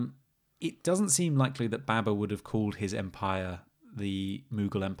 it doesn't seem likely that Babur would have called his empire the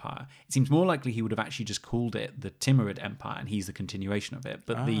Mughal Empire. It seems more likely he would have actually just called it the Timurid Empire, and he's the continuation of it.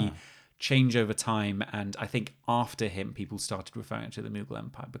 But the change over time, and I think after him, people started referring to the Mughal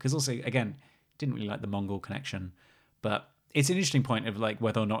Empire, because also, again, didn't really like the Mongol connection. But it's an interesting point of like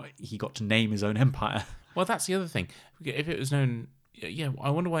whether or not he got to name his own empire. Well, that's the other thing. If it was known... Yeah, I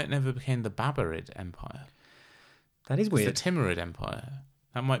wonder why it never became the Baburid Empire. That is weird. The Timurid Empire.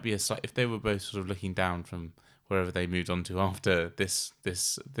 That might be a slight... If they were both sort of looking down from wherever they moved on to after this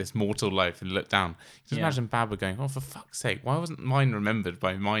mortal life and looked down. Just imagine Babur going, oh, for fuck's sake, why wasn't mine remembered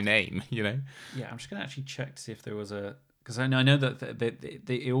by my name, Yeah, I'm just going to actually check to see if there was a... Because I know that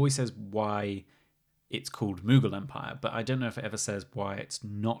it always says why it's called Mughal Empire, but I don't know if it ever says why it's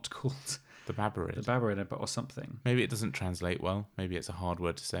not called... The Baburid. The Baburid Empire or something. Maybe it doesn't translate well. Maybe it's a hard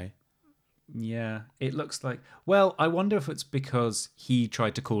word to say. Yeah, it looks like... Well, I wonder if it's because he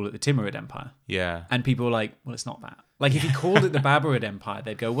tried to call it the Timurid Empire. Yeah. And people were like, well, it's not that. Like, if he called it the Baburid Empire,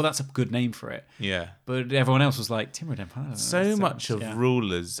 they'd go, well, that's a good name for it. Yeah. But everyone else was like, Timurid Empire? So much of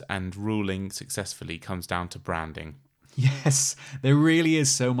rulers and ruling successfully comes down to branding. Yes, there really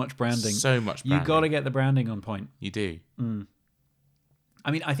is so much branding. So much branding. You got to get the branding on point. You do. I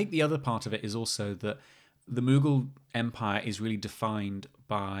mean, I think the other part of it is also that the Mughal Empire is really defined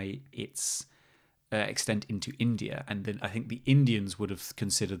by its extent into India, and then I think the Indians would have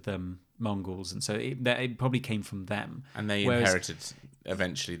considered them Mongols, and so it probably came from them. And they Whereas, inherited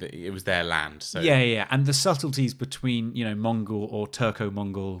eventually that it was their land. So yeah, and the subtleties between Mongol or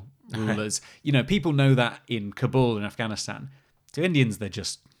Turco-Mongol rulers, people know that in Kabul in Afghanistan. To Indians, they're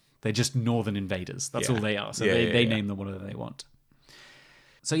just northern invaders. That's all they are. So they name them whatever they want.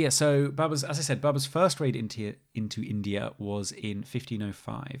 So Babur's, as I said, Babur's first raid into India was in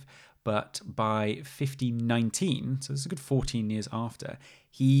 1505, but by 1519, so this is a good 14 years after,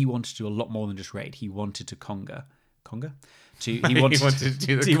 he wanted to do a lot more than just raid. He wanted to conquer. He wanted to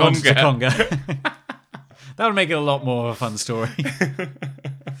do the conga. That would make it a lot more of a fun story.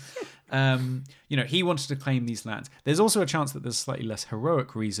 He wanted to claim these lands. There's also a chance that there's a slightly less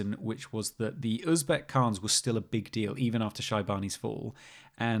heroic reason, which was that the Uzbek Khans was still a big deal even after Shaibani's fall.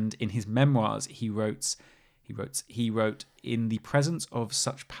 And in his memoirs, he wrote, "In the presence of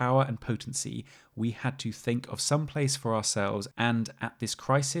such power and potency, we had to think of some place for ourselves, and at this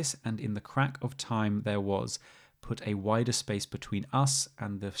crisis and in the crack of time there was, put a wider space between us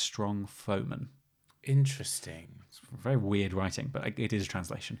and the strong foeman." Interesting. It's very weird writing, but it is a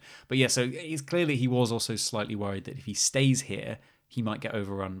translation. But yeah, so it's clearly he was also slightly worried that if he stays here, he might get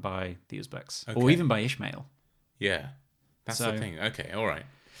overrun by the Uzbeks, or even by Ishmael. Yeah, that's the thing. Okay, all right.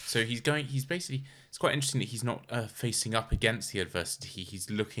 So he's basically, it's quite interesting that he's not facing up against the adversity. He's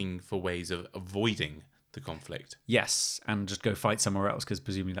looking for ways of avoiding the conflict. Yes, and just go fight somewhere else, because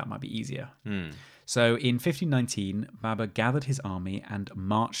presumably that might be easier. So in 1519, Babur gathered his army and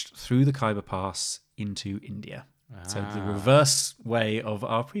marched through the Khyber Pass into India. So the reverse way of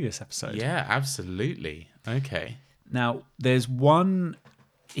our previous episode. Yeah, absolutely. Okay. Now, there's one...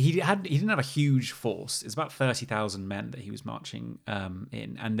 He didn't have a huge force. It's about 30,000 men that he was marching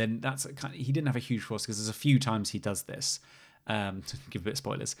in. And then he didn't have a huge force because there's a few times he does this, to give a bit of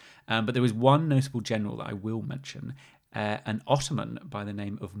spoilers. But there was one notable general that I will mention, an Ottoman by the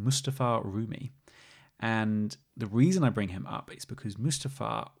name of Mustafa Rumi. And the reason I bring him up is because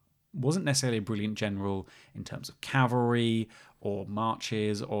Mustafa wasn't necessarily a brilliant general in terms of cavalry or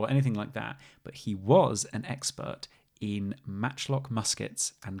marches or anything like that, but he was an expert in matchlock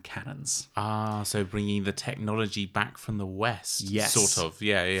muskets and cannons. So bringing the technology back from the West. Yes. Sort of,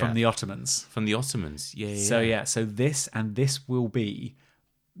 yeah. From the Ottomans. Yeah. So this will be...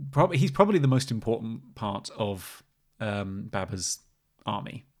 he's probably the most important part of Babur's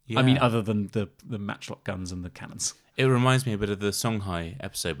army. Yeah. I mean, other than the matchlock guns and the cannons. It reminds me a bit of the Songhai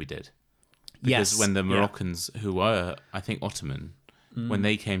episode we did. Because when the Moroccans, who were, I think, Ottoman, when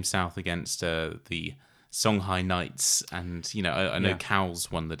they came south against the Songhai Knights, and I know cows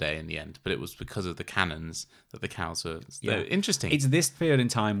won the day in the end, but it was because of the cannons that the cows were interesting. It's this period in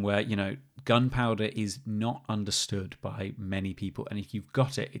time where gunpowder is not understood by many people, and if you've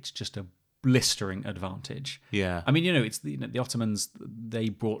got it, it's just a blistering advantage. Yeah, I mean, it's the Ottomans. They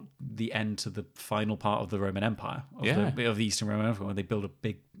brought the end to the final part of the Roman Empire, of the Eastern Roman Empire, when they built a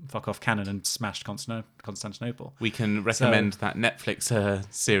big fuck off cannon and smashed Constantinople. We can recommend that Netflix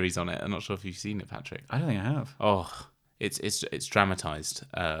series on it. I'm not sure if you've seen it, Patrick. I don't think I have. Oh, it's dramatized,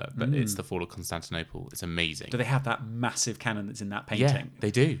 but it's the fall of Constantinople. It's amazing. Do they have that massive cannon that's in that painting? Yeah,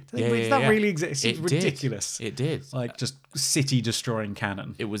 they do. Does that really exist? It's ridiculous. It did. Like just city destroying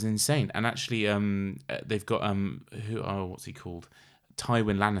cannon. It was insane. And actually, they've got what's he called?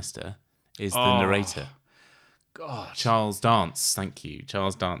 Tywin Lannister is the narrator. God. Charles Dance, thank you.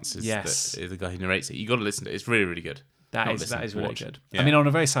 Charles Dance is the guy who narrates it. You got to listen to it. It's really, really good. That is really good. Yeah. I mean, on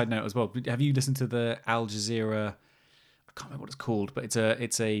a very side note as well, have you listened to the Al Jazeera? I can't remember what it's called, but it's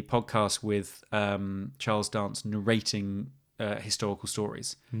a podcast with Charles Dance narrating historical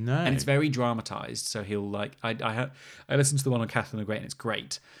stories. No, and it's very dramatized. So he'll I listened to the one on Catherine the Great, and it's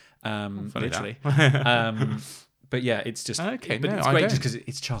great. Literally. But yeah, it's just okay. But it's great just because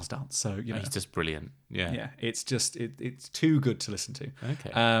it's Charles Dance. So he's just brilliant. Yeah, yeah. It's just it's too good to listen to.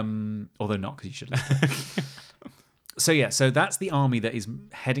 Okay. Although not, because you should listen. So that's the army that is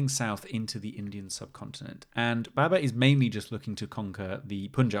heading south into the Indian subcontinent. And Babur is mainly just looking to conquer the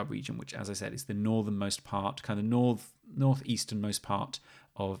Punjab region, which, as I said, is the northernmost part, kind of northeasternmost part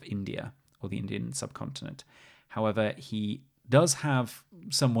of India, or the Indian subcontinent. However, he does have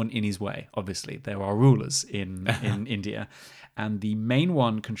someone in his way, obviously. There are rulers in India. And the main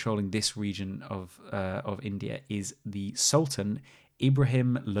one controlling this region of India is the Sultan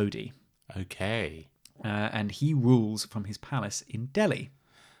Ibrahim Lodi. Okay. And he rules from his palace in Delhi.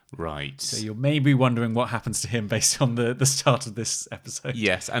 Right. So you're maybe wondering what happens to him based on the start of this episode.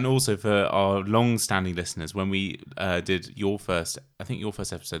 Yes, and also for our long-standing listeners, when we did your first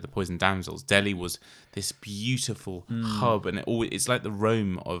episode, The Poison Damsels, Delhi was this beautiful hub, and it's like the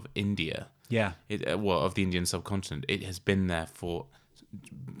Rome of India. Yeah. Of the Indian subcontinent. It has been there for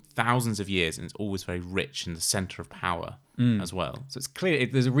thousands of years, and it's always very rich in the center of power as well. So it's clear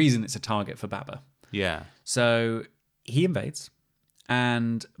there's a reason it's a target for Babur. Yeah. So he invades,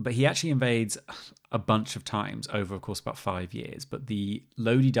 but he actually invades a bunch of times over, of course, about 5 years. But the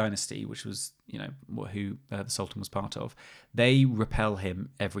Lodi dynasty, which was, who the Sultan was part of, they repel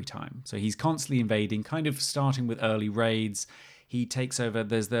him every time. So he's constantly invading, kind of starting with early raids. He takes over.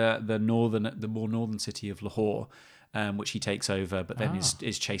 There's the more northern city of Lahore, which he takes over, but then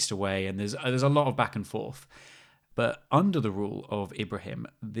is chased away. And there's a lot of back and forth. But under the rule of Ibrahim,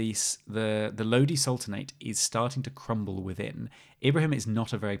 the Lodi Sultanate is starting to crumble within. Ibrahim is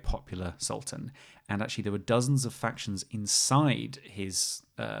not a very popular sultan, and actually there were dozens of factions inside his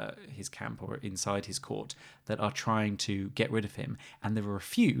camp or inside his court that are trying to get rid of him, and there are a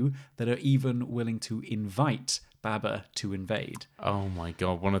few that are even willing to invite Babur to invade. Oh my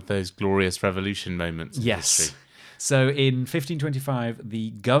God, one of those glorious revolution moments in history. So in 1525,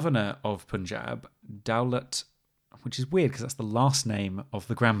 the governor of Punjab, Daulat, which is weird because that's the last name of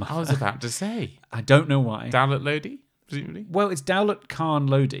the grandmother. I was about to say. I don't know why. Daulat Lodi, presumably? Well, it's Daulat Khan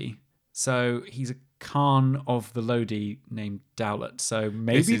Lodi. So he's a Khan of the Lodi named Daulat. So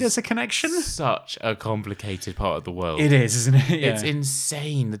maybe there's a connection? Such a complicated part of the world. It is, isn't it? Yeah. It's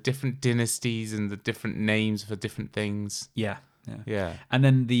insane, the different dynasties and the different names for different things. Yeah. Yeah. And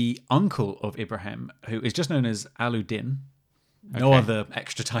then the uncle of Ibrahim, who is just known as Aluddin, no other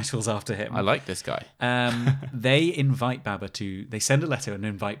extra titles after him. I like this guy. They invite Babur they send a letter and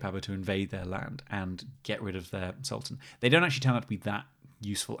invite Babur to invade their land and get rid of their sultan. They don't actually turn out to be that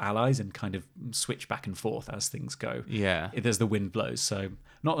useful allies and kind of switch back and forth as things go. Yeah. As the wind blows, so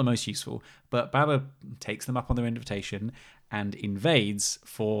not the most useful. But Babur takes them up on their invitation and invades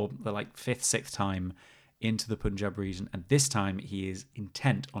for the 5th, 6th time into the Punjab region. And this time he is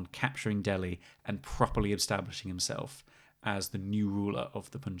intent on capturing Delhi and properly establishing himself as the new ruler of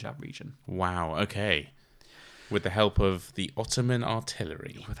the Punjab region. Wow, okay. With the help of the Ottoman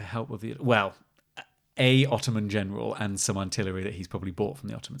artillery. With the help of a Ottoman general and some artillery that he's probably bought from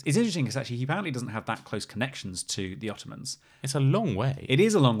the Ottomans. It's interesting because actually he apparently doesn't have that close connections to the Ottomans. It's a long way. It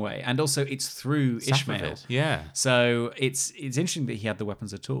is a long way, and also it's through Ishmael. Yeah. So it's interesting that he had the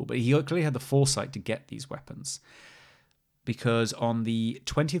weapons at all, but he clearly had the foresight to get these weapons. Because on the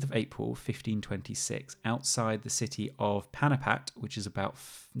 20th of April, 1526, outside the city of Panipat, which is about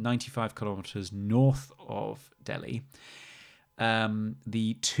 95 kilometers north of Delhi,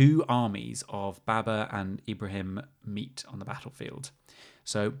 the two armies of Babur and Ibrahim meet on the battlefield.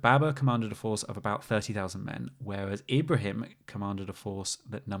 So Babur commanded a force of about 30,000 men, whereas Ibrahim commanded a force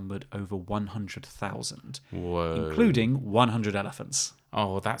that numbered over 100,000, including 100 elephants.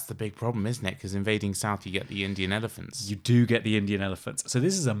 Oh, well, that's the big problem, isn't it? Because invading south, you get the Indian elephants. You do get the Indian elephants. So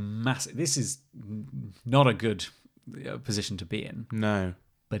this is not a good position to be in. No.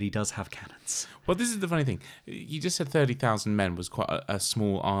 But he does have cannons. Well, this is the funny thing. You just said 30,000 men was quite a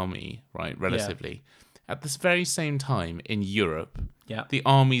small army, right, relatively. Yeah. At this very same time in Europe, the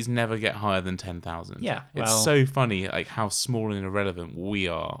armies never get higher than 10,000. Yeah, it's so funny how small and irrelevant we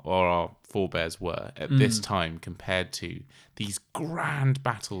are, or our forebears were, at this time compared to these grand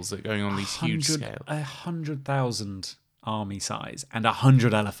battles that are going on these huge scales. 100,000 army size and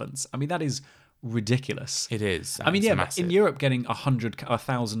 100 elephants. I mean, that is ridiculous. It is. I mean, massive. In Europe, getting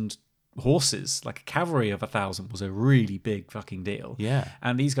 1,000 horses, like a cavalry of 1,000, was a really big fucking deal. Yeah.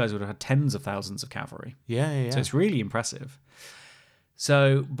 And these guys would have had tens of thousands of cavalry. Yeah. So it's really impressive.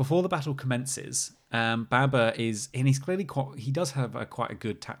 So before the battle commences, Babur he's clearly he does have quite a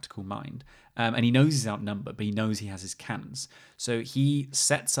good tactical mind. And he knows he's outnumbered, but he knows he has his cannons. So he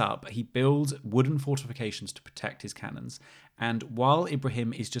builds wooden fortifications to protect his cannons. And while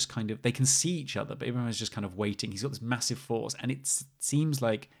Ibrahim is just they can see each other, but Ibrahim is just kind of waiting. He's got this massive force, and it seems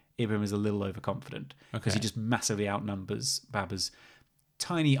like Ibrahim is a little overconfident because he just massively outnumbers Babur's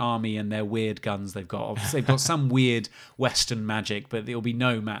tiny army and their weird guns they've got. Obviously, they've got some weird Western magic, but it'll be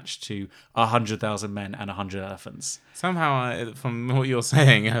no match to 100,000 men and 100 elephants. Somehow, from what you're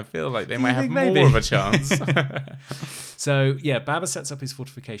saying, I feel like they might have more of a chance. So, Babur sets up his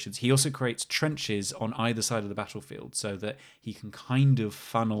fortifications. He also creates trenches on either side of the battlefield so that he can kind of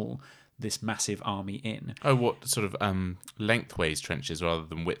funnel this massive army in. Oh, what sort of lengthways trenches rather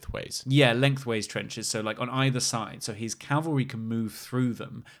than widthways? Yeah, lengthways trenches. So on either side. So his cavalry can move through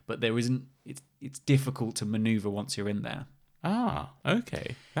them, but there isn't. It's difficult to maneuver once you're in there. Ah,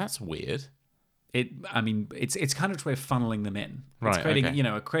 okay. That's weird. It's kind of its way of funneling them in. It's Right, creating,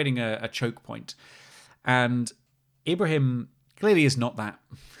 okay. creating a choke point. And Ibrahim clearly is not that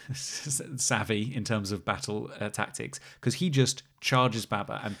savvy in terms of battle tactics, because he just charges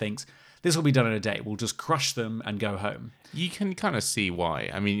Baba and thinks, this will be done in a day. We'll just crush them and go home. You can kind of see why.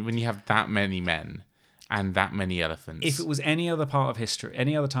 I mean, when you have that many men and that many elephants. If it was any other part of history,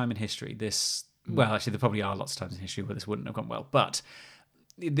 any other time in history, well, actually, there probably are lots of times in history where this wouldn't have gone well. But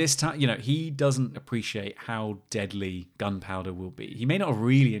this time, he doesn't appreciate how deadly gunpowder will be. He may not have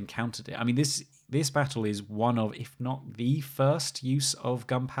really encountered it. I mean, this battle is one of, if not the first use of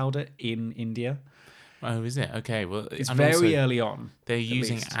gunpowder in India. Oh, is it? Okay, well... It's and very also, early on. they're at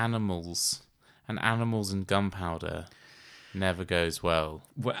using least. animals, and animals and gunpowder never goes well.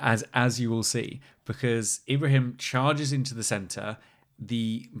 As you will see, because Ibrahim charges into the center,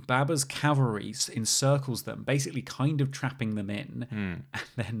 the Baba's cavalry encircles them, basically kind of trapping them in, and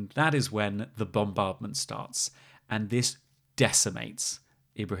then that is when the bombardment starts, and this decimates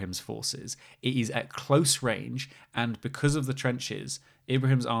Ibrahim's forces. It is at close range, and because of the trenches,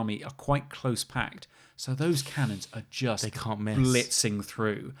 Ibrahim's army are quite close packed. So those cannons are just They can't miss. blitzing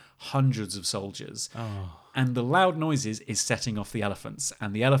through hundreds of soldiers. And the loud noises is setting off the elephants.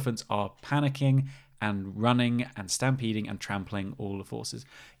 And the elephants are panicking and running and stampeding and trampling all the forces.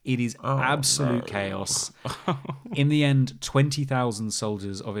 It is absolute chaos. In the end, 20,000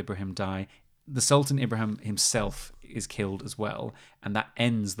 soldiers of Ibrahim die. The Sultan Ibrahim himself is killed as well. And that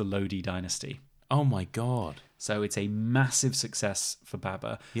ends the Lodi dynasty. Oh my God. So it's a massive success for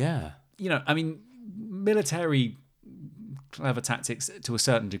Baba. Yeah. Military clever tactics to a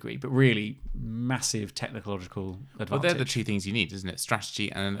certain degree, but really massive technological advantage. Well, they're the two things you need, isn't it?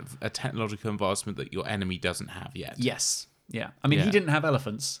 Strategy and a technological advancement that your enemy doesn't have yet. Yes. Yeah. I mean, he didn't have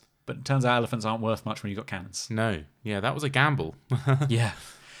elephants, but it turns out elephants aren't worth much when you've got cannons. No. Yeah, that was a gamble. Yeah.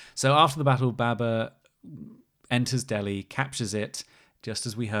 So after the battle, Baba enters Delhi, captures it, just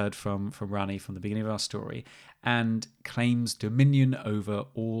as we heard from Rani from the beginning of our story, and claims dominion over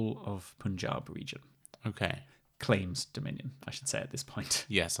all of Punjab region. Okay. Claims dominion, I should say at this point.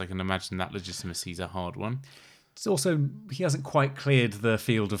 Yes, I can imagine that legitimacy is a hard one. It's also, he hasn't quite cleared the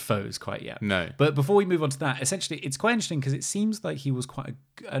field of foes quite yet. No. But before we move on to that, essentially, it's quite interesting because it seems like he was quite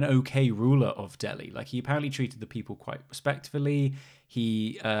an okay ruler of Delhi. Like, he apparently treated the people quite respectfully.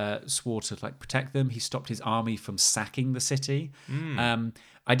 He swore to protect them. He stopped his army from sacking the city.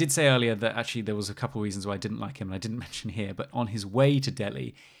 I did say earlier that actually there was a couple of reasons why I didn't like him, and I didn't mention here. But on his way to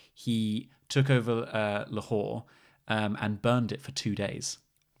Delhi, he took over Lahore and burned it for 2 days.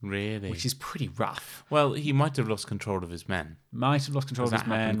 Really? Which is pretty rough. Well, he might have lost control of his men. Might have lost control of his men.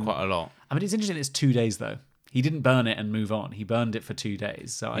 That happened quite a lot. I mean, it's interesting. It's 2 days though. He didn't burn it and move on. He burned it for 2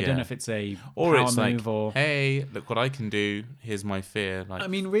 days. So I don't know if it's a or power it's move or. Hey, look what I can do. Here's my fear. I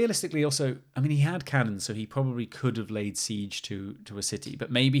mean, realistically, also, he had cannons, so he probably could have laid siege to a city.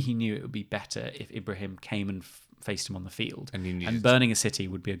 But maybe he knew it would be better if Ibrahim came and faced him on the field. And burning a city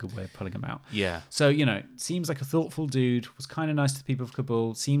would be a good way of pulling him out. Yeah. So, seems like a thoughtful dude, was kind of nice to the people of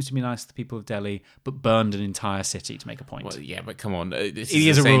Kabul, seems to be nice to the people of Delhi, but burned an entire city to make a point. Well, yeah, but come on. He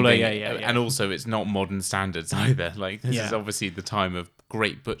is a ruler, yeah. And also, it's not modern standards either. This is obviously the time of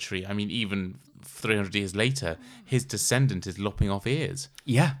great butchery. I mean, even 300 years later, his descendant is lopping off ears.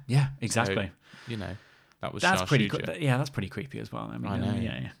 Yeah, exactly. So, that was that's Shah pretty Shuja. That's pretty creepy as well. I know.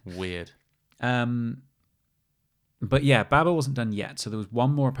 Yeah. Weird. But yeah, Baba wasn't done yet, so there was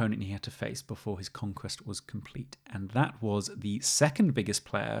one more opponent he had to face before his conquest was complete, and that was the second biggest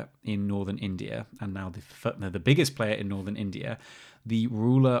player in northern India, and now the biggest player in northern India, the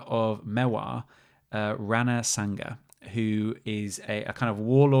ruler of Mewar, Rana Sanga, who is a kind of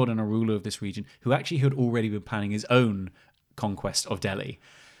warlord and a ruler of this region, who actually had already been planning his own conquest of Delhi.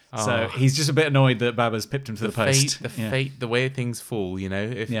 So he's just a bit annoyed that Baba's pipped him to the post. The way things fall,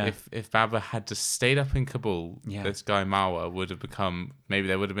 if Baba had just stayed up in Kabul, this guy Mawa would have become, maybe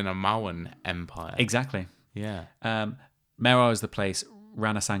there would have been a Mawan empire. Exactly. Yeah. Mewar is the place,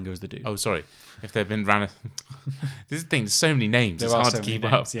 Rana Sanga is the dude. Oh, sorry. If there'd been Rana... This is the thing, there's so many names, it's hard to keep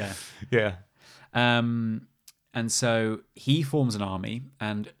up. Yeah. And so he forms an army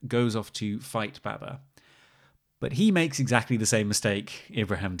and goes off to fight Baba. But he makes exactly the same mistake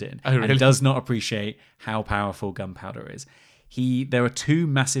Ibrahim did. Oh, really? And does not appreciate how powerful gunpowder is. There are two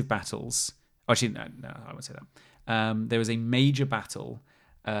massive battles. Actually, no, I won't say that. There was a major battle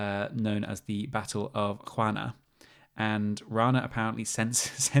known as the Battle of Khwana. And Rana apparently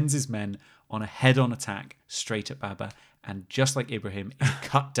sends his men on a head-on attack straight at Baba. And just like Ibrahim, is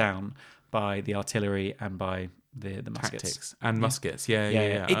cut down by the artillery and by the muskets. Tactics and muskets.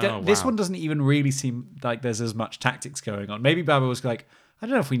 Yeah. This Wow. one doesn't even really seem like there's as much tactics going on. Maybe Baba was like, I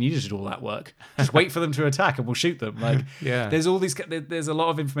don't know if we needed to do all that work. Just wait for them to attack and we'll shoot them. Like, Yeah. there's all these. There's a lot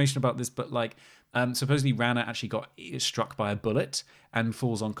of information about this, but like, supposedly Rana actually got struck by a bullet and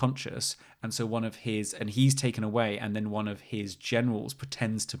falls unconscious, and so he's taken away, and then one of his generals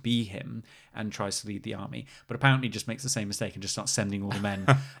pretends to be him and tries to lead the army, but apparently just makes the same mistake and just starts sending all the men.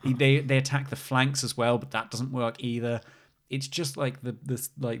 They attack the flanks as well, but that doesn't work either. It's just like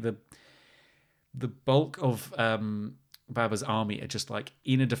the bulk of Baba's army are just like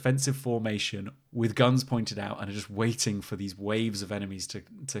in a defensive formation with guns pointed out and are just waiting for these waves of enemies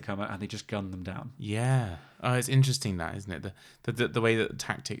to come out, and they just gun them down. Yeah. Oh, it's interesting that, isn't it? The way that the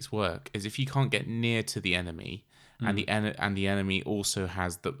tactics work is if you can't get near to the enemy and the enemy also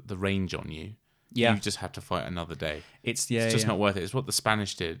has the range on you, you just have to fight another day. It's just not worth it. It's what the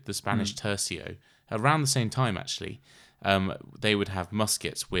Spanish did. The Spanish tercio, around the same time actually, they would have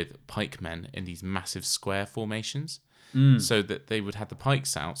muskets with pikemen in these massive square formations. So that they would have the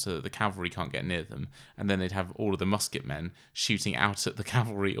pikes out so that the cavalry can't get near them, and then they'd have all of the musket men shooting out at the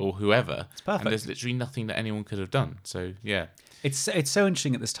cavalry or whoever. It's perfect. And there's literally nothing that anyone could have done. So yeah, it's so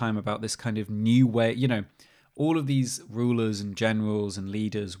interesting at this time about this kind of new way. You know, all of these rulers and generals and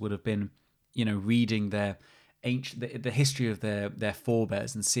leaders would have been, you know, reading their the history of their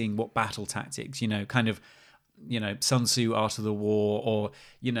forebears and seeing what battle tactics, you know, kind of, you know, Sun Tzu, Art of the War, or,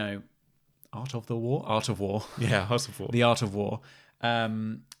 you know, Art of War. Yeah, Art of War. The Art of War.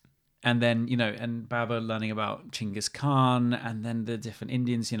 And then, you know, and Baba learning about Genghis Khan, and then the different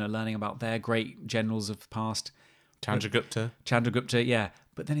Indians, you know, learning about their great generals of the past. Chandragupta, yeah.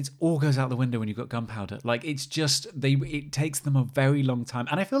 But then it all goes out the window when you've got gunpowder. Like, it's just, it takes them a very long time.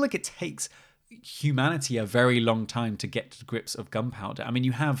 And I feel like it takes humanity a very long time to get to grips of gunpowder. I mean,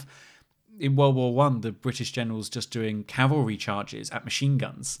 you have... in World War One, the British generals just doing cavalry charges at machine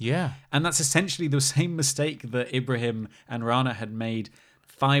guns. Yeah. And that's essentially the same mistake that Ibrahim and Rana had made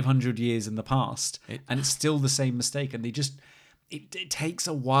 500 years in the past. And it's still the same mistake. And it takes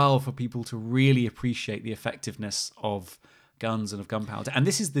a while for people to really appreciate the effectiveness of guns and of gunpowder. And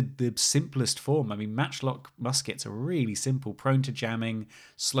this is the simplest form. I mean, matchlock muskets are really simple, prone to jamming,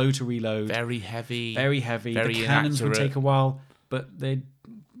 slow to reload. Very heavy. The cannons would take a while, but they'd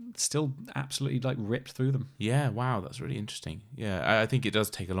still absolutely like ripped through them. Yeah, wow, that's really interesting. Yeah, I think it does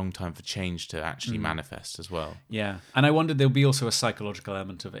take a long time for change to actually manifest as well. Yeah, and I wondered there'll be also a psychological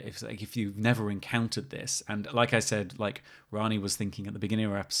element of it. If you've never encountered this, and like I said, like Rani was thinking at the beginning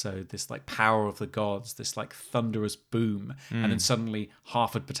of our episode, this like power of the gods, this like thunderous boom, and then suddenly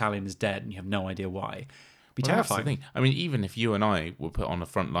half a battalion is dead, and you have no idea why. Be terrifying. That's the thing. I mean, even if you and I were put on a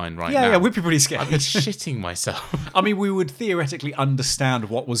front line now... Yeah, we'd be pretty scared. I'd be shitting myself. I mean, we would theoretically understand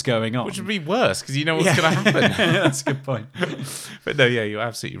what was going on. Which would be worse, because you know what's going to happen. That's a good point. But no, yeah, you're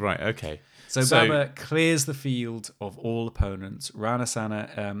absolutely right. Okay. So Baba clears the field of all opponents.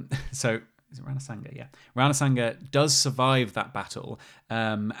 Ranasana... Is it Ranasanga? Yeah. Ranasanga does survive that battle,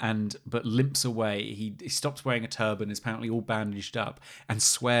 but limps away. He stops wearing a turban, is apparently all bandaged up, and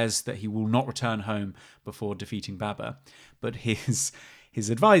swears that he will not return home before defeating Baba. But his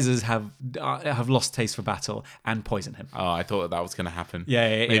advisors have lost taste for battle and poison him. Oh, I thought that was going to happen.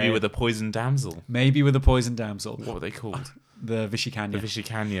 Yeah. Maybe with a poison damsel. What were they called? The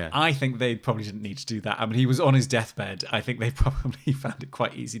Vishikanya. I think they probably didn't need to do that. I mean, he was on his deathbed. I think they probably found it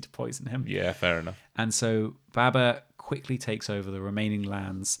quite easy to poison him. Yeah, fair enough. And so Baba quickly takes over the remaining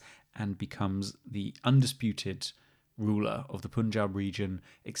lands and becomes the undisputed ruler of the Punjab region,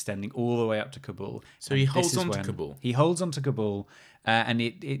 extending all the way up to Kabul. So he holds on to Kabul. He holds on to Kabul, and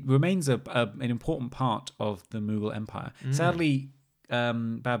it remains an important part of the Mughal Empire. Sadly,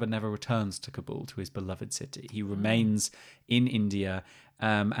 Baba never returns to Kabul, to his beloved city. He remains in India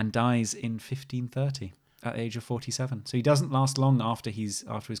and dies in 1530 at the age of 47. So he doesn't last long after his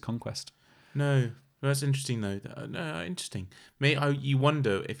conquest. No, that's interesting though. No, interesting. You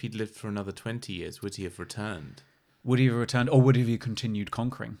wonder if he'd lived for another 20 years, would he have returned? Would he have returned, or would he have continued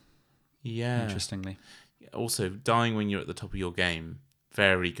conquering? Yeah. Interestingly. Also, dying when you're at the top of your game.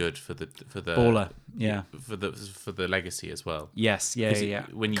 Very good for the baller, yeah. For the legacy as well. Yes, yeah.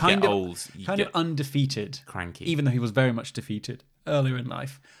 When you get old, you get of undefeated, cranky. Even though he was very much defeated earlier in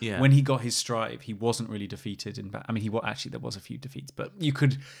life. Yeah. When he got his stride, he wasn't really defeated I mean, there was a few defeats, but you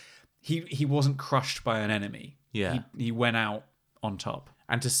could. He wasn't crushed by an enemy. Yeah. He went out on top.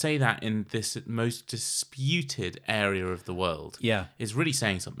 And to say that in this most disputed area of the world, is really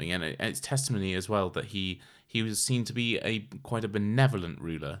saying something, and it's testimony as well that he was seen to be quite a benevolent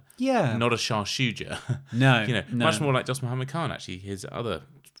ruler, not a Shah Shuja. No, much more like Dost Muhammad Khan, actually, his other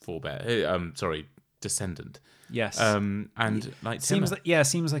forebear. descendant. Yes. And like seems Timur.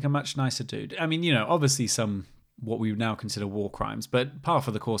 seems like a much nicer dude. I mean, obviously some what we now consider war crimes, but par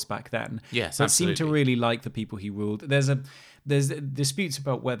for the course back then. Yes, but seemed to absolutely. really like the people he ruled. There's disputes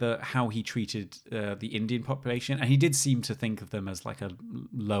about how he treated the Indian population, and he did seem to think of them as like a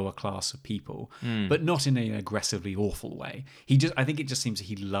lower class of people, but not in an aggressively awful way. I think it just seems that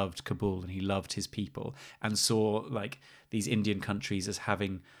he loved Kabul and he loved his people, and saw like these Indian countries as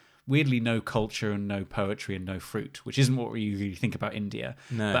having weirdly no culture and no poetry and no fruit, which isn't what we usually think about India.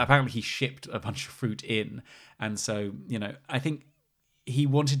 No. But apparently he shipped a bunch of fruit in, and so I think he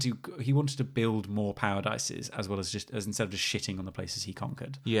wanted to build more paradises as well as instead of just shitting on the places he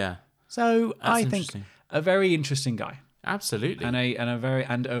conquered. Yeah. So That's I think interesting. a very interesting guy. Absolutely. And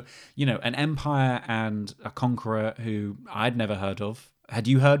an empire and a conqueror who I'd never heard of. Had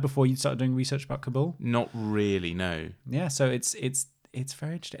you heard before you started doing research about Kabul? Not really, no. Yeah, so it's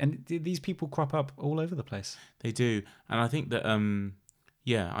very interesting, and these people crop up all over the place. They do. And I think that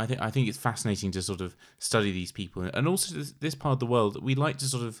I think it's fascinating to sort of study these people, and also this part of the world. We like to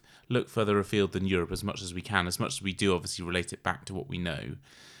sort of look further afield than Europe as much as we can, as much as we do obviously relate it back to what we know.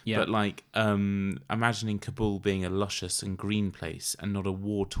 Yeah. But like imagining Kabul being a luscious and green place and not a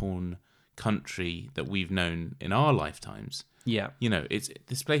war-torn country that we've known in our lifetimes. Yeah.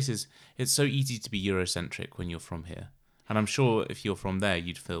 This place it's so easy to be Eurocentric when you're from here. And I'm sure if you're from there,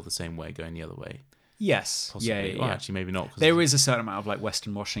 you'd feel the same way going the other way. Yes. Possibly. Yeah. Well, actually, maybe not. There is a certain amount of like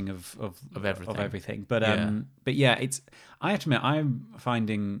Western washing of everything. But I have to admit, I'm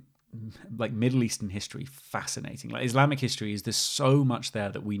finding like Middle Eastern history fascinating. Like Islamic history there's so much there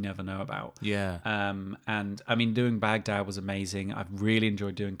that we never know about. Yeah. And I mean, doing Baghdad was amazing. I've really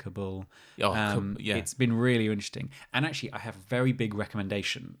enjoyed doing Kabul. Yeah. It's been really interesting. And actually, I have a very big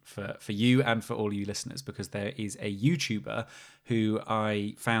recommendation for you and for all you listeners, because there is a YouTuber who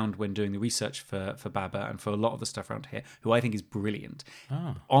I found when doing the research for Baba and for a lot of the stuff around here, who I think is brilliant,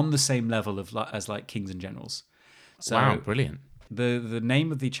 on the same level as like Kings and Generals. So, wow, brilliant. The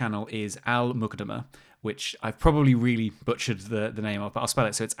name of the channel is Al Muqaddamah, which I've probably really butchered the name of, but I'll spell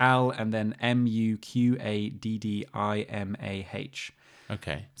it. So it's Al and then Muqaddimah.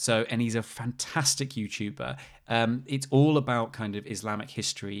 Okay. So, and he's a fantastic YouTuber. It's all about kind of Islamic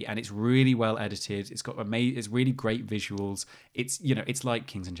history, and it's really well edited. It's got it's really great visuals. It's like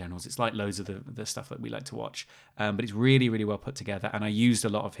Kings and Generals. It's like loads of the stuff that we like to watch. But it's really, really well put together. And I used a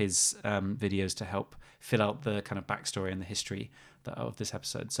lot of his videos to help fill out the kind of backstory and the history of this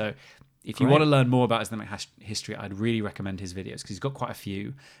episode. So if you want to learn more about Islamic history, I'd really recommend his videos, because he's got quite a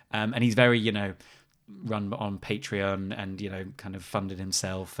few. And he's very, run on Patreon and kind of funded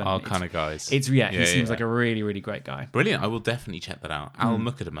himself, and Our kind of guys. He seems like a really, really great guy. Brilliant. I will definitely check that out. Al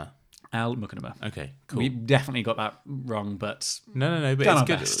Muqaddamah. Al Muqaddamah. Okay, cool. We definitely got that wrong, but no, but done it's our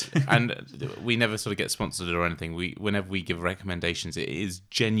good. best. And we never sort of get sponsored or anything. Whenever we give recommendations, it is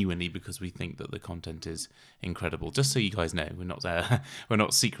genuinely because we think that the content is incredible. Just so you guys know, we're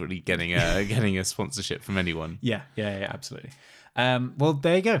not secretly getting a sponsorship from anyone. Yeah, absolutely. Well,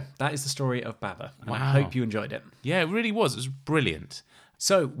 there you go. That is the story of Baba. And I hope you enjoyed it. Yeah, it really was. It was brilliant.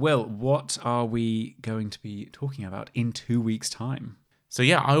 So, Will, what are we going to be talking about in 2 weeks' time? So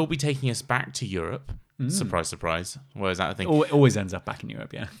yeah, I will be taking us back to Europe. Surprise, surprise. Whereas that, I think, It always ends up back in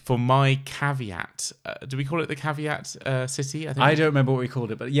Europe, yeah. for my caveat, do we call it the caveat city? I don't remember what we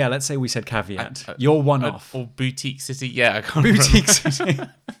called it, but yeah, let's say we said caveat. You're one off. Or boutique city? Yeah, I can't Boutique remember. city.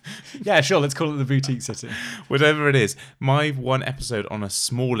 Yeah, sure, let's call it the boutique city. Whatever it is. My one episode on a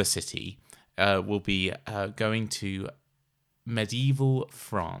smaller city will be going to medieval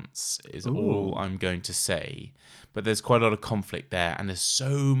France, is all I'm going to say. But there's quite a lot of conflict there, and there's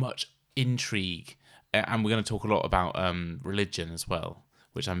so much intrigue. And we're going to talk a lot about religion as well,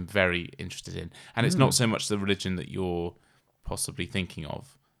 which I'm very interested in. And it's not so much the religion that you're possibly thinking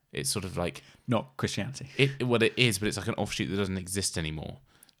of. It's sort of like... Not Christianity. What it is, but it's like an offshoot that doesn't exist anymore.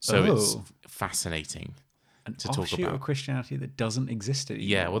 So it's fascinating to talk offshoot about. of Christianity that doesn't exist anymore.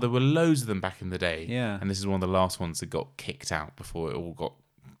 Yeah, well, there were loads of them back in the day. Yeah. And this is one of the last ones that got kicked out before it all got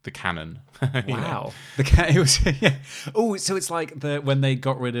the canon. Wow. It was, yeah. Oh, so it's like when they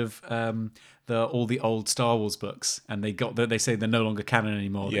got rid of all the old Star Wars books, and they say they're no longer canon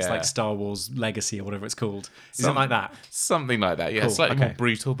anymore. It's like Star Wars Legacy or whatever it's called. Is it like that? Something like that. Yeah, Cool. Slightly more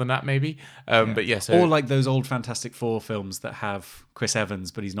brutal than that, maybe. But yeah, so or like those old Fantastic Four films that have Chris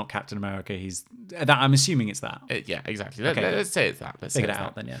Evans, but he's not Captain America. He's that. I'm assuming it's that. Yeah, exactly. Let's say it's that. Let's Figure say it it's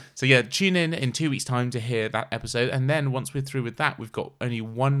out that. then. Yeah. So yeah, tune in 2 weeks' time to hear that episode, and then once we're through with that, we've got only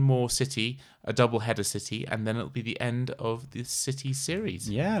one more city, a double header city, and then it'll be the end of the city series.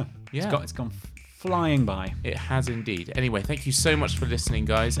 Yeah. Yeah. It's gone flying by. It has indeed. Anyway, thank you so much for listening,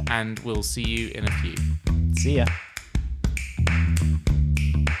 guys, and we'll see you in a few. See ya.